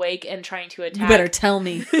wasn't awake and trying to attack. You better tell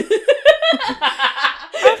me. Tell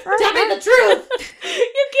me the truth.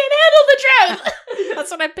 You can't handle the truth.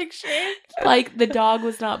 That's what I pictured. Like the dog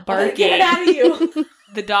was not barking. Get it out of you.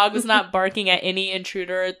 The dog was not barking at any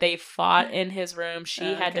intruder. They fought in his room. She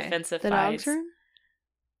had Okay. defensive The fights. dog's room?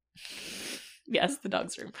 Yes, the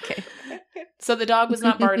dog's room. Okay. So the dog was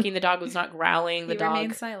not barking. The dog was not growling. The He dog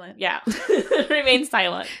remained silent. yeah, remained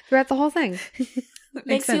silent. Throughout the whole thing. That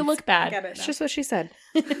Makes you look bad. Got it It's now. just what she said.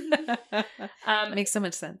 Makes so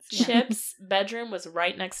much sense. Yeah. Chip's bedroom was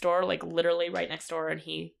right next door, like literally right next door, and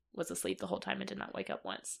he was asleep the whole time and did not wake up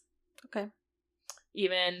once. Okay.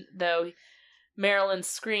 Even though Marilyn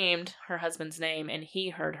screamed her husband's name and he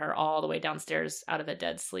heard her all the way downstairs out of a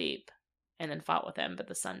dead sleep and then fought with him, but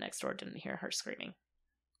the son next door didn't hear her screaming.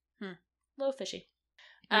 Hmm. Little fishy.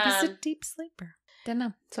 Maybe he's a deep sleeper. Don't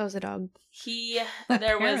know. So is the dog.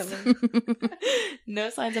 There was Apparently. no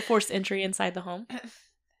signs of forced entry inside the home.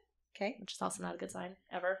 Okay. which is also not a good sign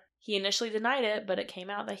ever. He initially denied it, but it came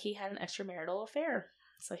out that he had an extramarital affair.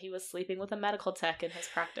 So he was sleeping with a medical tech in his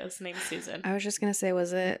practice named Susan. I was just going to say,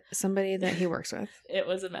 was it somebody that he works with? It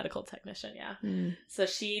was a medical technician, yeah. Mm. So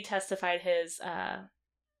she testified his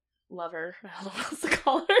lover, I don't know what else to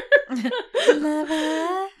call her.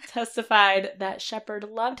 Lover. Testified that Shepard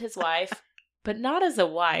loved his wife, but not as a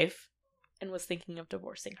wife, and was thinking of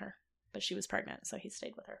divorcing her. But she was pregnant, so he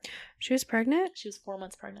stayed with her. She was pregnant? She was 4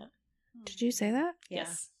 months pregnant. Did you say that?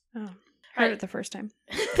 Yes. Oh, heard it the first time.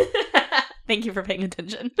 Thank you for paying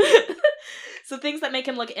attention. So things that make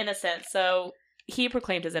him look innocent. So he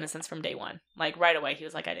proclaimed his innocence from day one. Like right away, he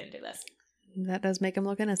was like, I didn't do this. That does make him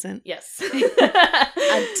look innocent. Yes.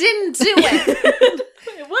 I didn't do it.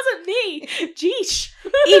 It wasn't me. Jeesh.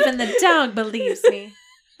 Even the dog believes me.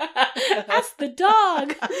 Ask the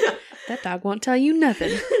dog. That dog won't tell you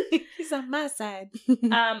nothing. He's on my side.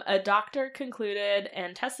 A doctor concluded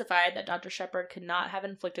and testified that Dr. Shepard could not have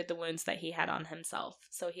inflicted the wounds that he had on himself.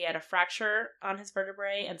 So he had a fracture on his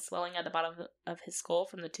vertebrae and swelling at the bottom of his skull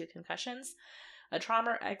from the 2 concussions. A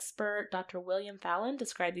trauma expert, Dr. William Fallon,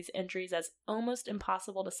 described these injuries as almost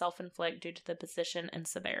impossible to self-inflict due to the position and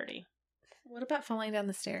severity. What about falling down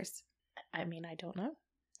the stairs? I mean, I don't know.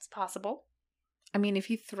 It's possible. I mean, if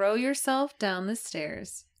you throw yourself down the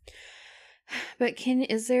stairs. But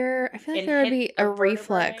is there, I feel like And there would hit be a a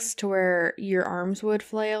reflex vertebrae? to where your arms would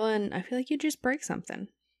flail, and I feel like you'd just break something.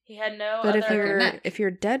 He had no But other... if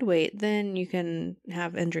you're dead weight, then you can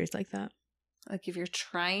have injuries like that. Like if you're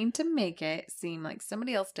trying to make it seem like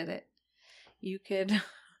somebody else did it, you could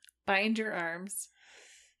bind your arms,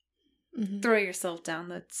 Mm-hmm. throw yourself down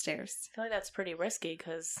the stairs. I feel like that's pretty risky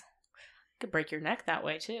because you could break your neck that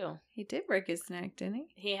way too. He did break his neck, didn't he?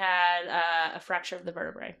 He had a fracture of the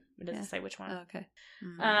vertebrae. It doesn't Yeah. say which one. Oh, okay.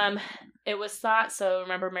 It was thought, so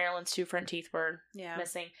remember Marilyn's 2 front teeth were Yeah.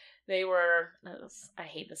 missing. They were, I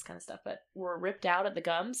hate this kind of stuff, but were ripped out at the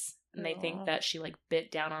gums. And they Aw. think that she like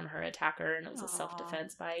bit down on her attacker and it was Aw. a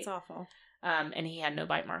self-defense bite. It's awful. And he had no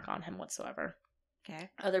bite mark on him whatsoever. Okay.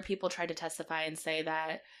 Other people tried to testify and say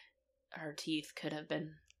that her teeth could have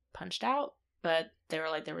been punched out, but they were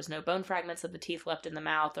like there was no bone fragments of the teeth left in the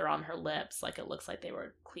mouth or on her lips. Like it looks like they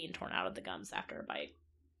were clean torn out of the gums after a bite.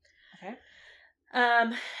 Okay.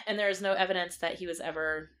 And there is no evidence that he was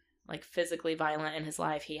ever like physically violent in his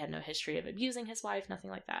life. He had no history of abusing his wife, nothing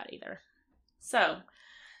like that either. So,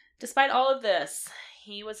 despite all of this,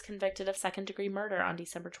 he was convicted of second-degree murder on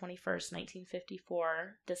December 21st,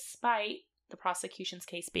 1954, despite the prosecution's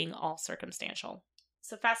case being all circumstantial.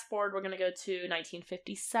 So fast forward, we're going to go to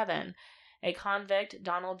 1957. A convict,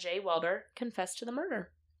 Donald J. Welder, confessed to the murder.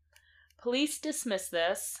 Police dismissed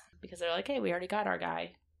this because they're like, hey, we already got our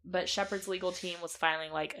guy. But Shepard's legal team was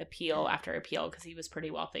filing like appeal after appeal because he was pretty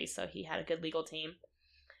wealthy, so he had a good legal team.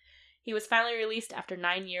 He was finally released after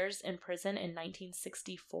 9 years in prison in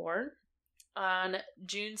 1964. On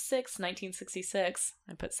June 6, 1966,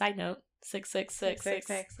 I put side note,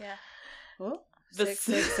 6666. Yeah. Oh, The-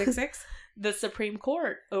 6666. The Supreme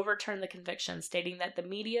Court overturned the conviction, stating that the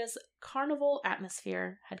media's carnival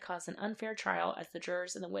atmosphere had caused an unfair trial as the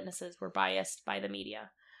jurors and the witnesses were biased by the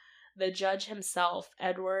media. The judge himself,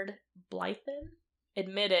 Edward Blythen,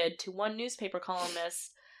 admitted to one newspaper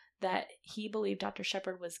columnist that he believed Dr.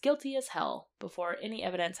 Shepard was guilty as hell before any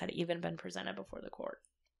evidence had even been presented before the court.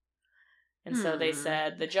 And so they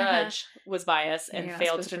said the judge was biased and You're not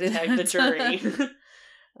failed to supposed to do protect the that. jury.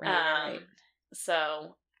 Right.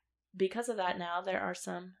 So, because of that, now there are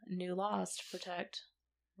some new laws to protect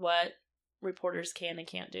what reporters can and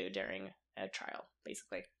can't do during a trial,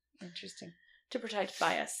 basically. Interesting. To protect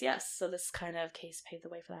bias, yes. So this kind of case paved the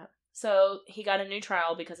way for that. So he got a new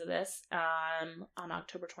trial because of this on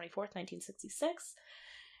October 24th, 1966.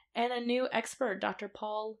 And a new expert, Dr.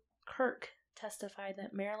 Paul Kirk, testified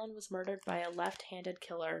that Marilyn was murdered by a left-handed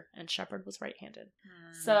killer and Shepard was right-handed.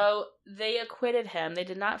 So they acquitted him. They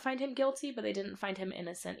did not find him guilty, but they didn't find him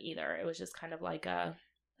innocent either. It was just kind of like a...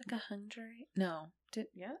 like a hundred? No.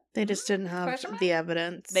 Yeah. They just didn't have Question mark? the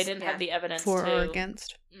evidence. They didn't have the evidence for to... or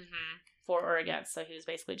against. Mm-hmm. For or against. So he was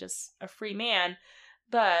basically just a free man.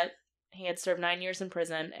 But he had served 9 years in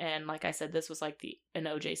prison. And like I said, this was like an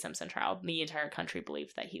O.J. Simpson trial. The entire country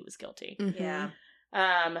believed that he was guilty. Mm-hmm. Yeah.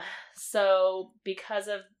 So because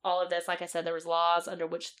of all of this, like I said, there was laws under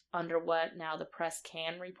what now the press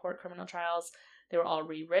can report criminal trials. They were all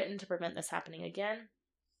rewritten to prevent this happening again.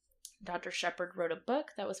 Dr. Shepard wrote a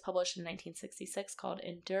book that was published in 1966 called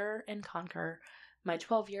Endure and Conquer, My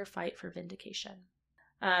 12-Year Fight for Vindication.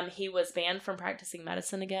 He was banned from practicing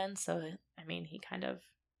medicine again, so, I mean, he kind of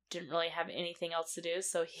didn't really have anything else to do,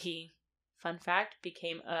 so he, fun fact,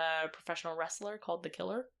 became a professional wrestler called The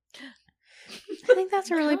Killer. I think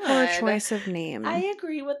that's a really poor God. choice of name. I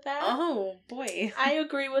agree with that. Oh boy. I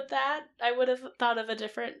agree with that. I would have thought of a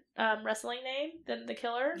different wrestling name than the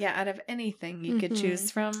Killer. Yeah, out of anything you could Mhm.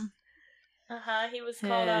 choose from. He was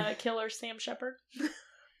called Killer Sam Shepard.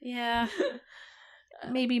 Yeah.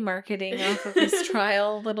 Maybe marketing off of his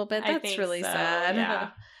trial a little bit. I That's think really so, sad.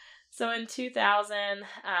 Yeah. So in 2000,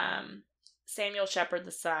 Samuel Shepard,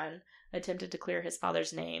 the son, attempted to clear his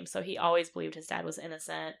father's name. So he always believed his dad was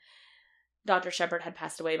innocent. Dr. Shepard had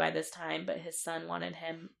passed away by this time, but his son wanted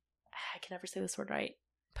him, I can never say this word right,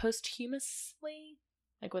 posthumously?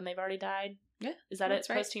 Like when they've already died? Yeah. Is that that's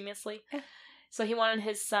it? right. Posthumously? Yeah. So he wanted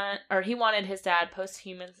his dad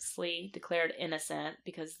posthumously declared innocent,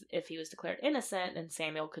 because if he was declared innocent, then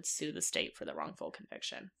Samuel could sue the state for the wrongful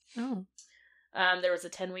conviction. Oh. There was a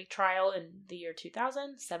 10-week trial in the year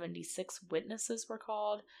 2000. 76 witnesses were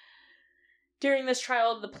called. During this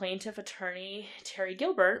trial, the plaintiff attorney, Terry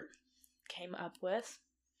Gilbert, came up with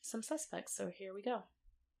some suspects. So here we go.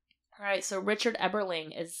 All right, so Richard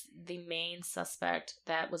Eberling is the main suspect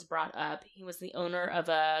that was brought up. He was the owner of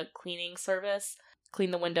a cleaning service.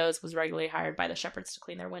 Clean the windows, was regularly hired by the Shepherds to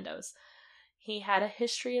clean their windows. He had a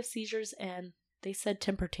history of seizures and, they said,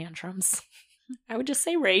 temper tantrums. I would just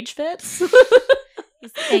say rage fits.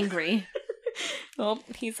 He's angry. Well,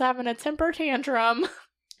 he's having a temper tantrum.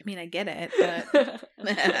 I mean, I get it,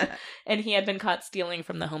 but And he had been caught stealing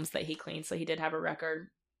from the homes that he cleaned, so he did have a record.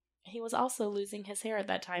 He was also losing his hair at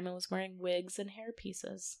that time and was wearing wigs and hair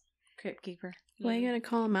pieces. Crypt Keeper. Why are you going to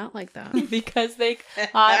call him out like that? Because they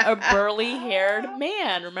caught a burly-haired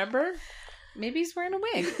man, remember? Maybe he's wearing a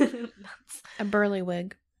wig. A burly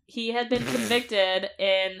wig. He had been convicted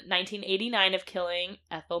in 1989 of killing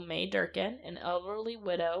Ethel May Durkin, an elderly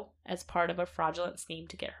widow, as part of a fraudulent scheme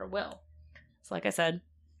to get her will. So like I said,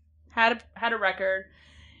 had a record.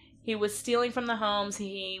 He was stealing from the homes.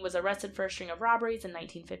 He was arrested for a string of robberies in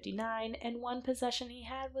 1959, and one possession he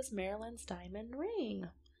had was Marilyn's diamond ring.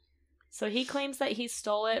 So he claims that he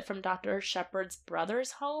stole it from Dr. Shepard's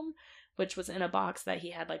brother's home, which was in a box that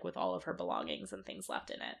he had like with all of her belongings and things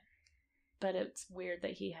left in it. But it's weird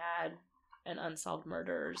that he had an unsolved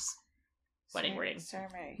murder's wedding ring.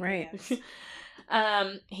 Right.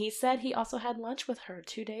 He said he also had lunch with her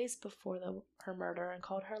 2 days before her murder and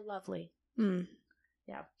called her lovely. Hmm.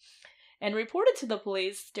 Yeah. And reported to the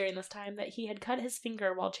police during this time that he had cut his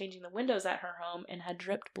finger while changing the windows at her home and had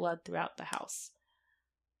dripped blood throughout the house.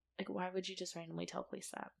 Like, why would you just randomly tell police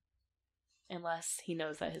that? Unless he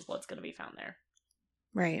knows that his blood's going to be found there.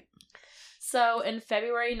 Right. So, in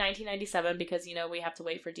February 1997, because, we have to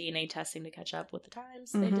wait for DNA testing to catch up with the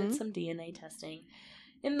times, they did some DNA testing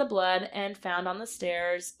in the blood and found on the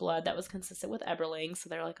stairs blood that was consistent with Eberling. So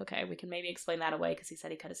they're like, okay, we can maybe explain that away because he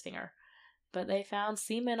said he cut his finger. But they found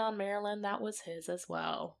semen on Marilyn that was his as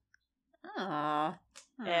well. Aww.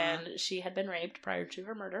 And she had been raped prior to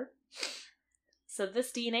her murder. So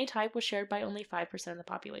this DNA type was shared by only 5% of the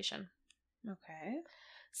population. Okay.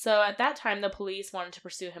 So at that time, the police wanted to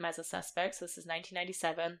pursue him as a suspect. So this is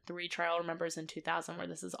 1997. The retrial, remembers, in 2000, where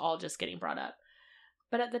this is all just getting brought up.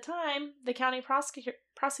 But at the time, the county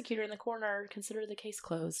prosecutor and the coroner considered the case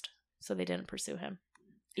closed. So they didn't pursue him.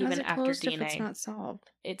 Even How's it after closed DNA. if it's not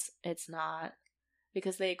solved? It's not.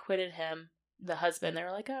 Because they acquitted him, the husband. They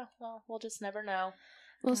were like, oh, well, we'll just never know.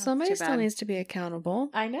 Well, Oh, somebody too still bad. needs to be accountable.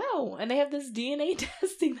 I know. And they have this DNA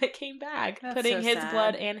testing that came back, That's putting so his sad.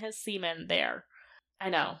 blood and his semen there. I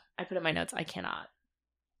know. I put in my notes, I cannot.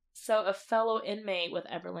 So a fellow inmate with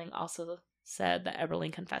Eberling also said that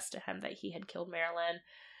Eberling confessed to him that he had killed Marilyn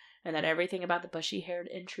and that everything about the bushy-haired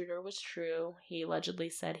intruder was true. He allegedly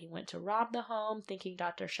said he went to rob the home, thinking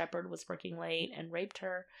Dr. Shepard was working late, and raped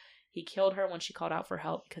her. He killed her when she called out for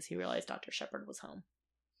help because he realized Dr. Shepard was home.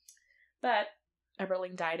 But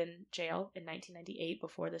Eberling died in jail in 1998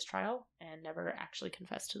 before this trial and never actually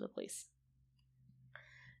confessed to the police.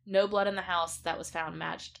 No blood in the house that was found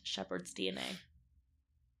matched Shepard's DNA.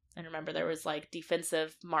 And remember, there was like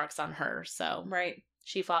defensive marks on her, so Right.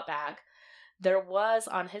 she fought back. There was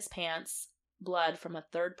on his pants blood from a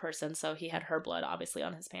third person, so he had her blood obviously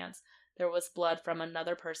on his pants. There was blood from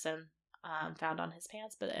another person found on his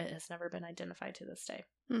pants, but it has never been identified to this day.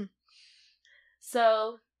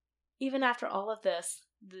 So, even after all of this,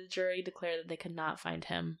 the jury declared that they could not find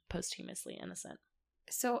him posthumously innocent.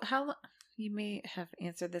 So you may have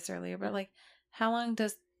answered this earlier, but like, how long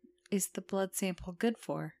is the blood sample good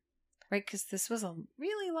for? Right, because this was a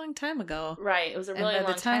really long time ago. Right, it was a really and by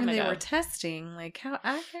long the time they ago. were testing, like, how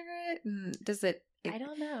accurate and does it? I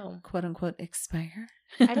don't know. "Quote unquote" expire?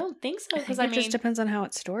 I don't think so because I I think mean, it just depends on how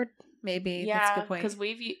it's stored. maybe. Yeah, that's a good point. because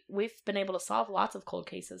we've been able to solve lots of cold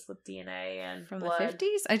cases with DNA and From blood. the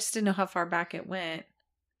 50s? I just didn't know how far back it went.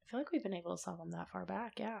 I feel like we've been able to solve them that far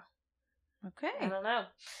back. Yeah. I Okay. don't know.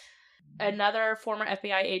 Another former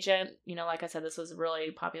FBI agent, like I said, this was a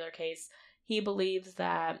really popular case. He believes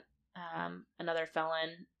that another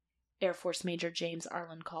felon, Air Force Major James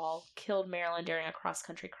Arlen Call, killed Marilyn during a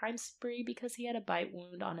cross-country crime spree because he had a bite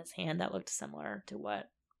wound on his hand that looked similar to what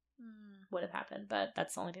would have happened, but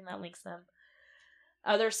that's the only thing that links them.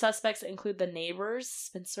 Other suspects include the neighbors,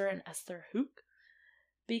 Spencer and Esther Hook,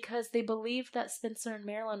 because they believed that Spencer and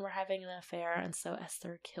Marilyn were having an affair, and so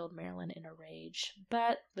Esther killed Marilyn in a rage.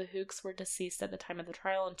 But the Hooks were deceased at the time of the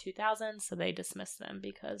trial in 2000, so they dismissed them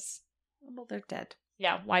because, well, they're dead.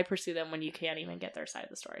 Yeah, why pursue them when you can't even get their side of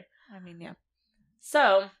the story? I mean, yeah.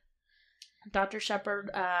 So, Dr. Shepard,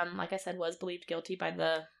 like I said, was believed guilty by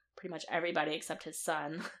pretty much everybody except his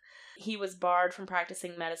son. He was barred from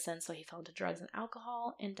practicing medicine, so he fell into drugs and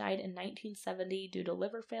alcohol and died in 1970 due to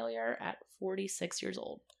liver failure at 46 years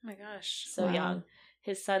old. Oh my gosh. So young.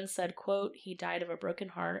 His son said, quote, he died of a broken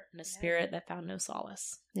heart and a spirit that found no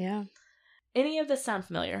solace. Yeah. Any of this sound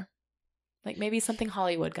familiar? Like maybe something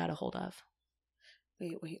Hollywood got a hold of.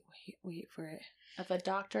 Wait for it. Of a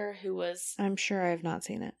doctor who was... I'm sure I have not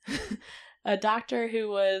seen it. A doctor who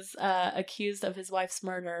was accused of his wife's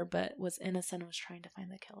murder, but was innocent and was trying to find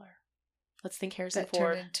the killer. Let's think Harrison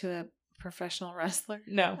Ford. Turned into a professional wrestler?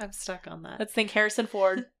 No. I'm stuck on that. Let's think Harrison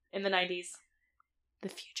Ford in the 90s. The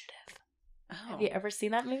Fugitive. Oh. Have you ever seen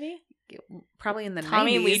that movie? Probably in the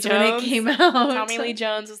Tommy 90s Lee Jones, when it came out. Tommy Lee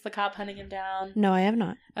Jones was the cop hunting him down. No, I have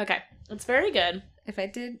not. Okay. It's very good. If I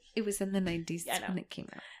did, it was in the 90s when it came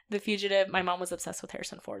out. The Fugitive, my mom was obsessed with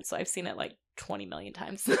Harrison Ford, so I've seen it like 20 million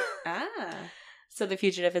times. So The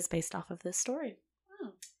Fugitive is based off of this story.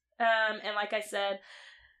 And like I said,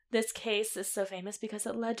 this case is so famous because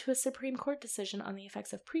it led to a Supreme Court decision on the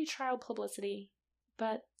effects of pretrial publicity,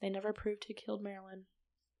 but they never proved who killed Marilyn.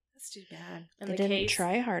 That's too bad. And They the didn't case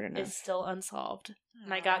try hard enough. is still unsolved.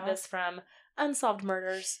 And I got this from Unsolved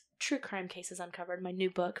Murders, True Crime Cases Uncovered, my new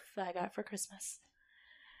book that I got for Christmas.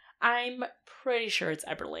 I'm pretty sure it's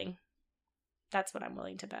Eberling. That's what I'm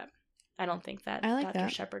willing to bet. I don't think that I like Dr.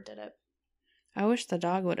 that. Shepard did it. I wish the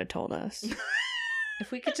dog would have told us.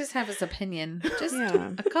 If we could just have his opinion. Just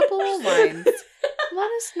Yeah. a couple of lines.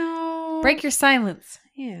 Let us know. Break your silence.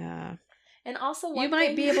 Yeah. And also, You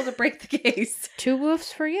might be able to break the case. 2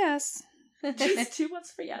 woofs for yes. Just 2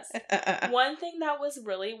 months for yes. One thing that was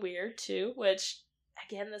really weird too, which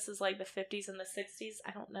again, this is like the 50s and the 60s,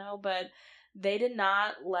 I don't know, but they did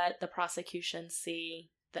not let the prosecution see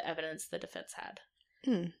the evidence the defense had.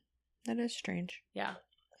 That is strange. Yeah,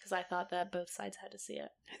 because I thought that both sides had to see it.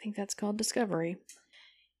 I think that's called discovery.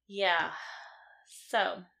 Yeah.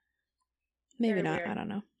 So. Maybe very not. weird. I don't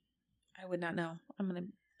know. I would not know. I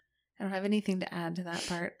don't have anything to add to that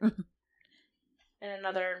part. And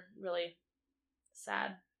another really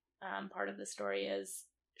sad part of the story is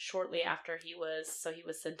shortly after he was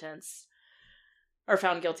sentenced or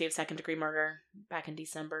found guilty of second-degree murder back in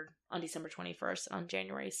December, on December 21st, on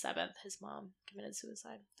January 7th, his mom committed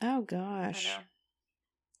suicide. Oh, gosh. I know.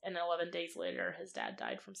 And 11 days later, his dad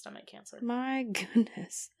died from stomach cancer. My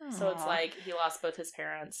goodness. So it's like he lost both his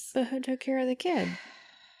parents. But who took care of the kid?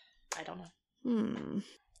 I don't know.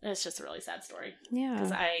 It's just a really sad story. Yeah.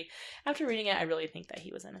 Because after reading it, I really think that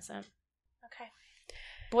he was innocent. Okay.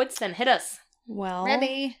 Boydston, hit us. Well.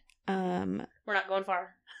 Ready? We're not going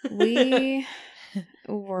far. We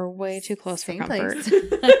were way too close Same for comfort. place.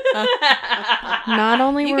 Not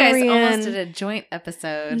only You were guys we almost in, did a joint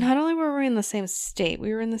episode. not only were we in the same state,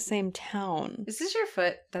 we were in the same town. Is this your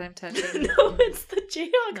foot that I'm touching? No, it's the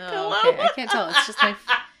Jayhawk pillow. Okay. I can't tell. It's just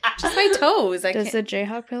my toes. I Does can't. the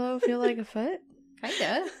Jayhawk pillow feel like a foot? Kinda.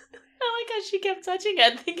 I like how she kept touching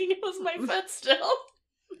it, thinking it was my foot still.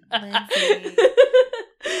 Lindsay.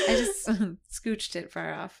 I just scooched it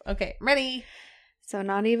far off. Okay, ready. So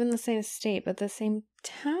not even the same state, but the same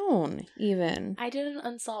town, even. I did an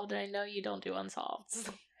unsolved, and I know you don't do unsolved.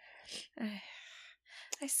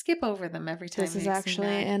 I skip over them every time. This is it makes me actually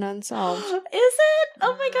mad. an unsolved. Is it?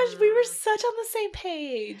 Oh my gosh, we were such on the same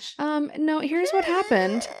page. No, here's what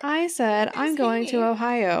happened. I said, I'm going to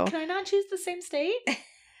Ohio. Can I not choose the same state?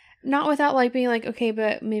 Not without being like, okay,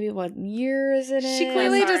 but maybe what year is it in? She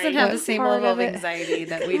clearly Sorry. doesn't have What the same part level of it? anxiety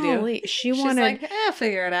that we do. Golly, she She's wanted like,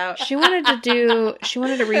 figure it out. she wanted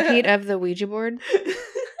a repeat of the Ouija board.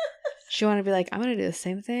 She wanted to be like, I'm going to do the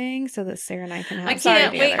same thing so that Sarah and I can have I fun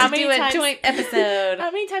can't wait together. to do a joint episode.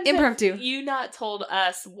 How many times Impromptu. have you not told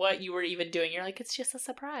us what you were even doing? You're like, it's just a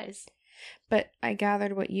surprise. But I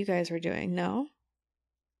gathered what you guys were doing. No?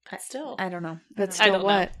 But still. I don't know. But I still don't know.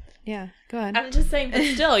 what? Yeah, go ahead. I'm just saying, but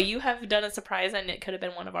still, you have done a surprise, and it could have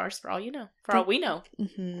been one of ours for all you know. For all we know.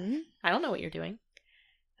 Mm-hmm. I don't know what you're doing.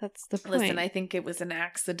 That's the point. Listen, I think it was an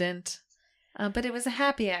accident. But it was a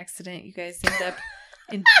happy accident. You guys ended up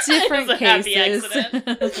in different cases.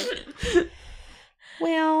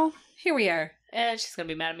 Well, here we are. And she's going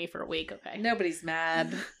to be mad at me for a week, okay? Nobody's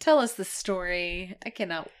mad. Tell us the story. I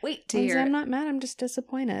cannot wait to hear it. I'm not mad. I'm just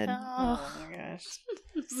disappointed. Oh my gosh.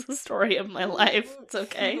 This is the story of my life. It's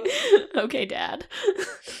okay. Okay, Dad.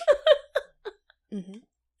 Mm-hmm.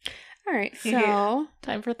 All right, so...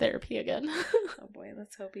 Time for therapy again. Oh boy,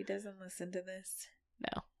 let's hope he doesn't listen to this.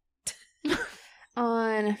 No.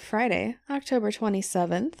 On Friday, October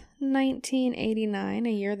 27th, 1989, a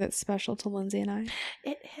year that's special to Lindsay and I.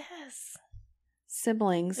 It is.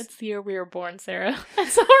 Siblings. It's the year we were born, Sarah. I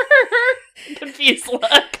saw her confused look.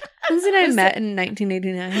 Lindsay and I met in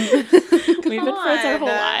 1989. We've been friends our whole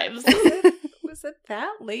lives. Was it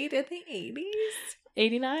that late in the 80s?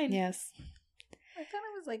 89. Yes. I thought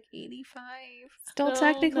it was like 85. Still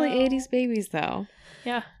technically 80s babies, though.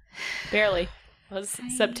 Yeah. Barely. It was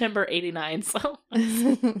September 89, so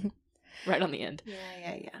right on the end. Yeah.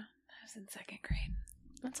 I was in 2nd grade.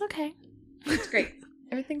 That's okay. It's great.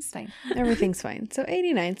 Everything's fine. Everything's fine. So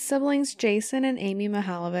 89, siblings Jason and Amy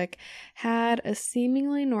Mihalovic had a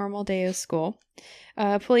seemingly normal day of school.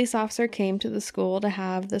 A police officer came to the school to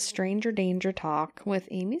have the stranger danger talk with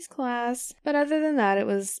Amy's class. But other than that, it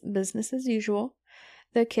was business as usual.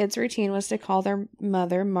 The kids' routine was to call their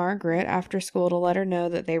mother, Margaret, after school to let her know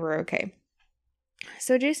that they were okay.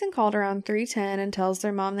 So Jason called around 3:10 and tells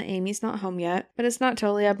their mom that Amy's not home yet, but it's not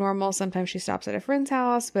totally abnormal. Sometimes she stops at a friend's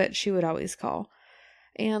house, but she would always call.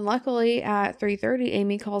 And luckily at 3:30,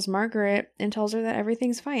 Amy calls Margaret and tells her that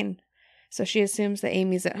everything's fine. So she assumes that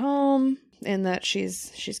Amy's at home and that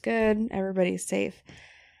she's good, everybody's safe.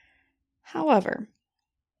 However,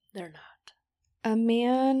 they're not. A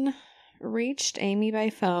man reached Amy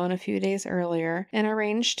by phone a few days earlier and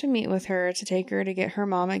arranged to meet with her to take her to get her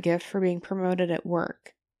mom a gift for being promoted at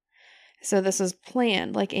work. So this was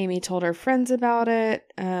planned. Like, Amy told her friends about it.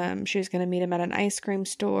 She was going to meet him at an ice cream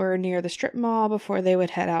store near the strip mall before they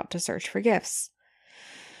would head out to search for gifts.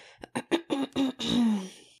 You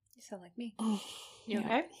sound like me. You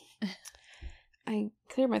okay? I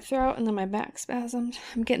cleared my throat and then my back spasmed.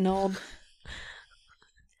 I'm getting old.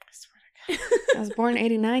 I was born in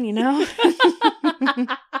 89, you know? Fuck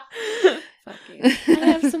you. I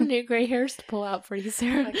have some new gray hairs to pull out for you,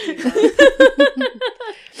 Sarah.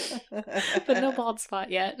 But no bald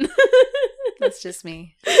spot yet. That's just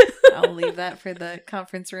me. I'll leave that for the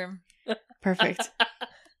conference room. Perfect.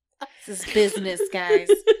 This is business, guys.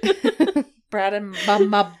 Brought in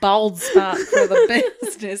my bald spot for the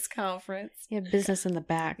business conference. You had business in the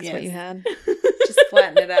back, is what you had. Just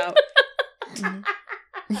flatten it out. Mm-hmm.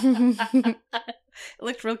 It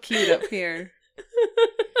looked real cute up here.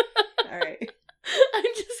 All right.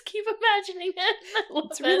 I just keep imagining it.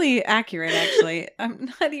 It's really accurate, actually. I'm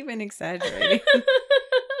not even exaggerating.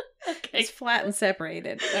 Okay. It's flat and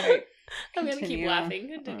separated. All right. I'm going to keep laughing.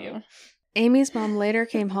 Continue. Amy's mom later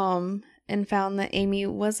came home and found that Amy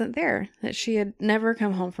wasn't there, that she had never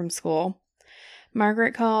come home from school.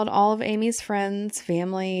 Margaret called all of Amy's friends,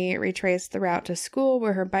 family, retraced the route to school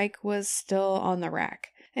where her bike was still on the rack.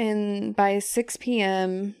 And by 6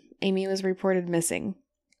 p.m., Amy was reported missing.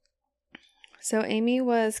 So Amy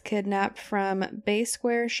was kidnapped from Bay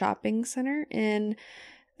Square Shopping Center in,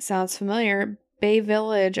 sounds familiar, Bay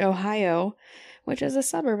Village, Ohio, which is a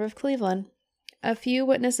suburb of Cleveland. A few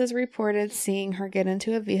witnesses reported seeing her get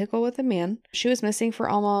into a vehicle with a man. She was missing for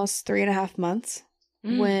almost 3.5 months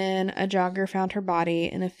when a jogger found her body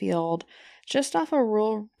in a field just off a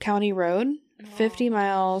rural county road, 50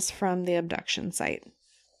 miles from the abduction site.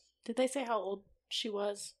 Did they say how old she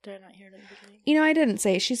was? Did I not hear it in the beginning? You know, I didn't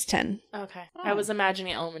say. She's 10. Okay. Oh. I was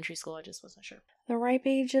imagining elementary school. I just wasn't sure. The ripe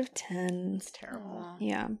age of 10. It's terrible.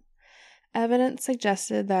 Yeah. Evidence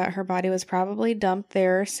suggested that her body was probably dumped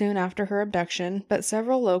there soon after her abduction, but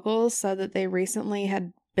several locals said that they recently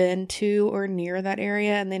had been to or near that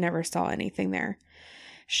area and they never saw anything there.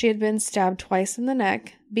 She had been stabbed twice in the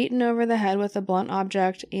neck, beaten over the head with a blunt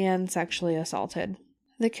object, and sexually assaulted.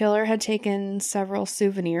 The killer had taken several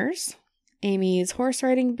souvenirs: Amy's horse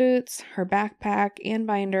riding boots, her backpack and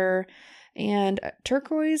binder, and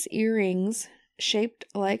turquoise earrings shaped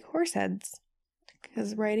like horse heads.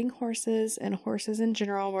 Because riding horses and horses in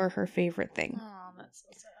general were her favorite thing. Oh, that's so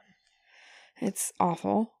sad. It's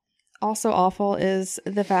awful. Also awful is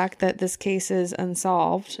the fact that this case is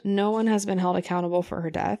unsolved. No one has been held accountable for her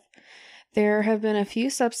death. There have been a few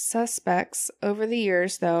suspects over the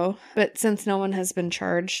years, though, but since no one has been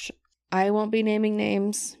charged, I won't be naming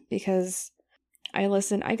names because I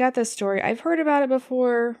got this story. I've heard about it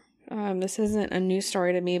before. This isn't a new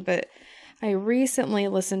story to me, but I recently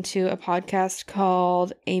listened to a podcast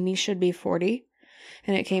called Amy Should Be 40,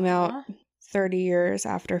 and it came out 30 years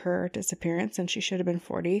after her disappearance, and she should have been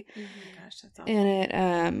 40. Oh my gosh, that's awful.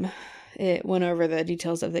 And it went over the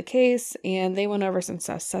details of the case, and they went over some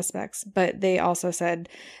suspects, but they also said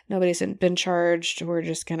nobody's been charged. We're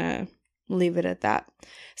just gonna leave it at that.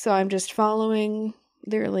 So I'm just following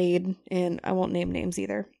their lead, and I won't name names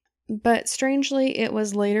either. But strangely, it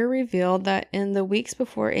was later revealed that in the weeks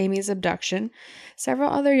before Amy's abduction, several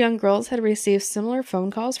other young girls had received similar phone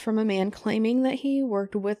calls from a man claiming that he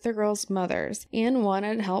worked with the girls' mothers and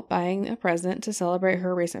wanted help buying a present to celebrate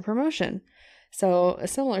her recent promotion. So, a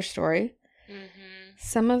similar story. Mm-hmm.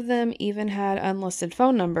 Some of them even had unlisted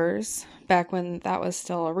phone numbers back when that was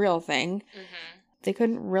still a real thing. Mm-hmm. They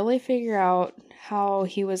couldn't really figure out how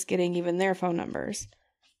he was getting even their phone numbers.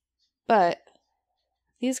 But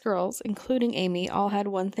these girls, including Amy, all had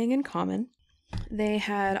one thing in common. They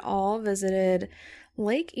had all visited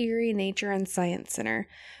Lake Erie Nature and Science Center,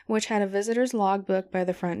 which had a visitor's logbook by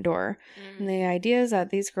the front door. And the idea is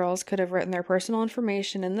that these girls could have written their personal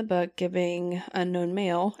information in the book, giving unknown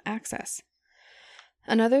male access.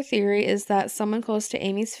 Another theory is that someone close to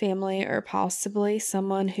Amy's family, or possibly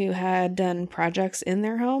someone who had done projects in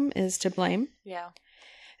their home, is to blame. Yeah.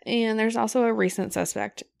 And there's also a recent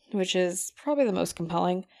suspect, which is probably the most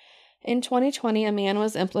compelling. In 2020, a man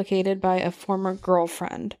was implicated by a former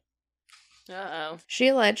girlfriend. Uh-oh. She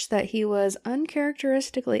alleged that he was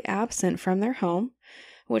uncharacteristically absent from their home,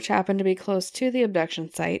 which happened to be close to the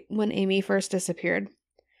abduction site, when Amy first disappeared.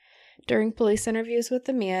 During police interviews with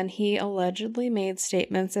the man, he allegedly made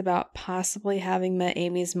statements about possibly having met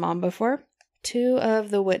Amy's mom before. Two of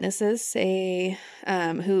the witnesses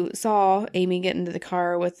who saw Amy get into the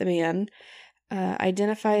car with the man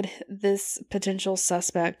identified this potential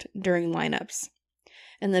suspect during lineups.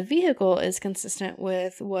 And the vehicle is consistent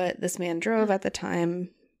with what this man drove at the time,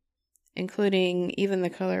 including even the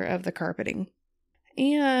color of the carpeting.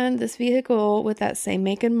 And this vehicle with that same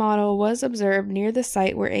make and model was observed near the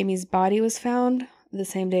site where Amy's body was found the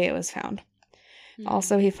same day it was found. Mm-hmm.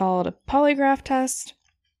 Also, he followed a polygraph test.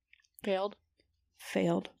 Failed.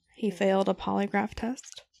 He failed a polygraph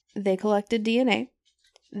test. They collected DNA.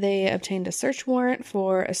 They obtained a search warrant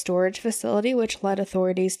for a storage facility, which led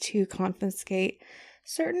authorities to confiscate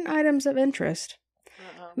certain items of interest.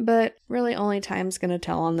 Uh-oh. But really only time's going to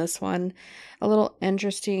tell on this one. A little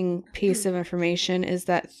interesting piece of information is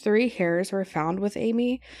that 3 hairs were found with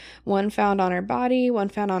Amy. One found on her body, one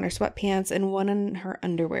found on her sweatpants, and one in her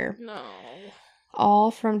underwear. No. All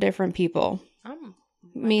from different people. Oh,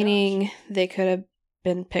 Meaning they could have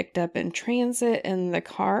been picked up in transit in the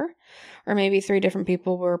car, or maybe 3 different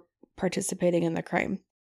people were participating in the crime.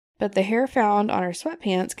 But the hair found on her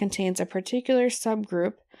sweatpants contains a particular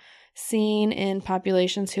subgroup seen in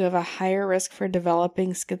populations who have a higher risk for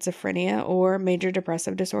developing schizophrenia or major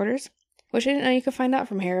depressive disorders, which I didn't know you could find out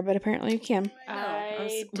from hair, but apparently you can.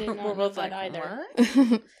 I did not know both that like, either.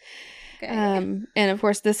 what? Okay. And of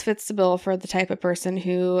course, this fits the bill for the type of person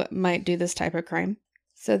who might do this type of crime.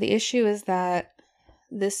 So the issue is that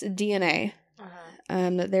this DNA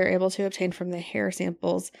that they're able to obtain from the hair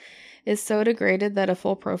samples is so degraded that a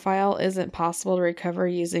full profile isn't possible to recover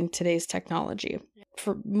using today's technology.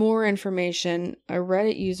 For more information, a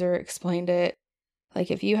Reddit user explained it like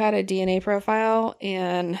if you had a DNA profile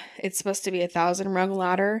and it's supposed to be 1,000-rung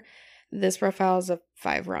ladder, this profile is of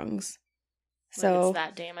 5 rungs. So Like it's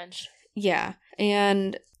that damaged. Yeah,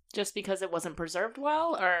 and Just because it wasn't preserved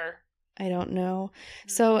well, or I don't know.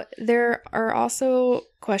 So there are also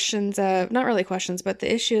questions of, not really questions, but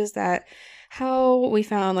the issue is that how we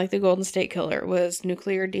found like the Golden State Killer was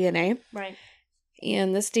nuclear DNA. right?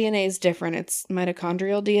 And this DNA is different. It's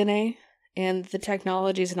mitochondrial DNA, and the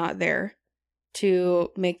technology is not there to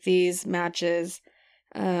make these matches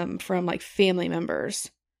from like family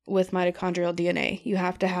members with mitochondrial DNA. You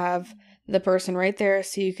have to have the person right there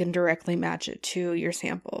so you can directly match it to your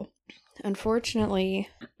sample. Unfortunately,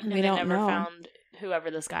 And we they don't never know. found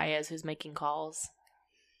whoever this guy is who's making calls.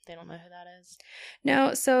 They don't know who that is.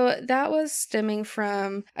 No, so that was stemming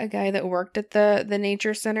from a guy that worked at the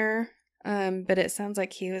nature center, but it sounds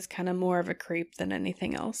like he was kind of more of a creep than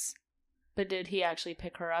anything else. But did he actually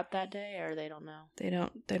pick her up that day, or they don't know? They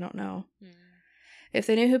don't know. Mm. If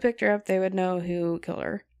they knew who picked her up, they would know who killed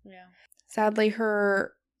her. Yeah. Sadly,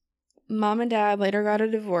 her mom and dad later got a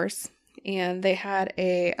divorce, and they had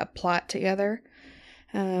a plot together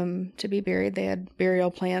to be buried. They had burial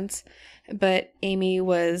plans, but Amy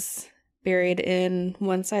was buried in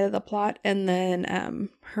one side of the plot, and then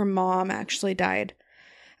her mom actually died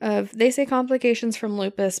of, they say complications from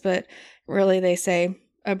lupus, but really they say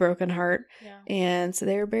a broken heart. Yeah. And so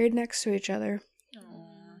they were buried next to each other.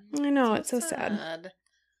 Aw. I know, it's so sad.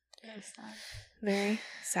 Very sad. Very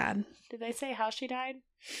sad. Did they say how she died?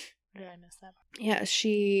 Or did I miss that? Yeah,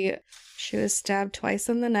 she was stabbed twice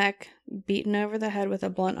in the neck, beaten over the head with a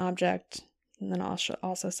blunt object, and then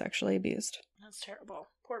also sexually abused. That's terrible.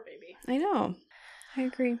 Poor baby. I know. I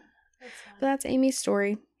agree. That's sad. But that's Amy's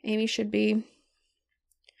story. Amy should be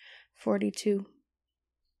 42.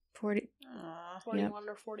 40. Aw. 41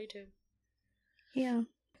 or 42. Yeah.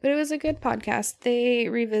 But it was a good podcast. They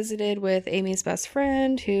revisited with Amy's best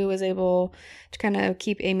friend, who was able to kind of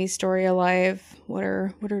keep Amy's story alive, what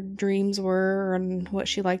her dreams were and what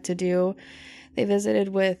she liked to do. They visited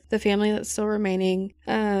with the family that's still remaining,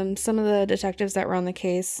 some of the detectives that were on the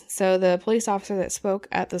case. So the police officer that spoke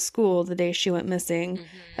at the school the day she went missing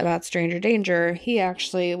about stranger danger, he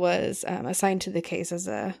actually was assigned to the case as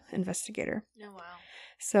a investigator. Oh, wow.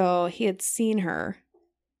 So he had seen her,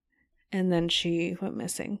 and then she went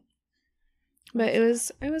missing. But it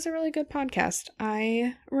was a really good podcast.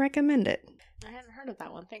 I recommend it. I hadn't heard of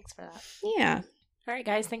that one. Thanks for that. Yeah. All right,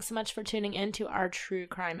 guys. Thanks so much for tuning in to our true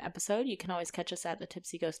crime episode. You can always catch us at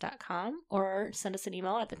thetipsyghost.com or send us an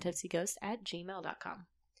email at thetipsyghost@gmail.com.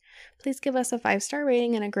 Please give us a 5-star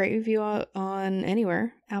rating and a great review on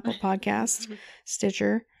anywhere. Apple Podcast,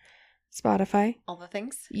 Stitcher, Spotify. All the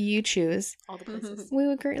things. You choose. All the places. We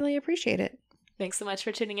would greatly appreciate it. Thanks so much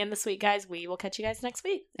for tuning in this week, guys. We will catch you guys next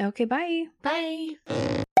week. Okay, bye. Bye.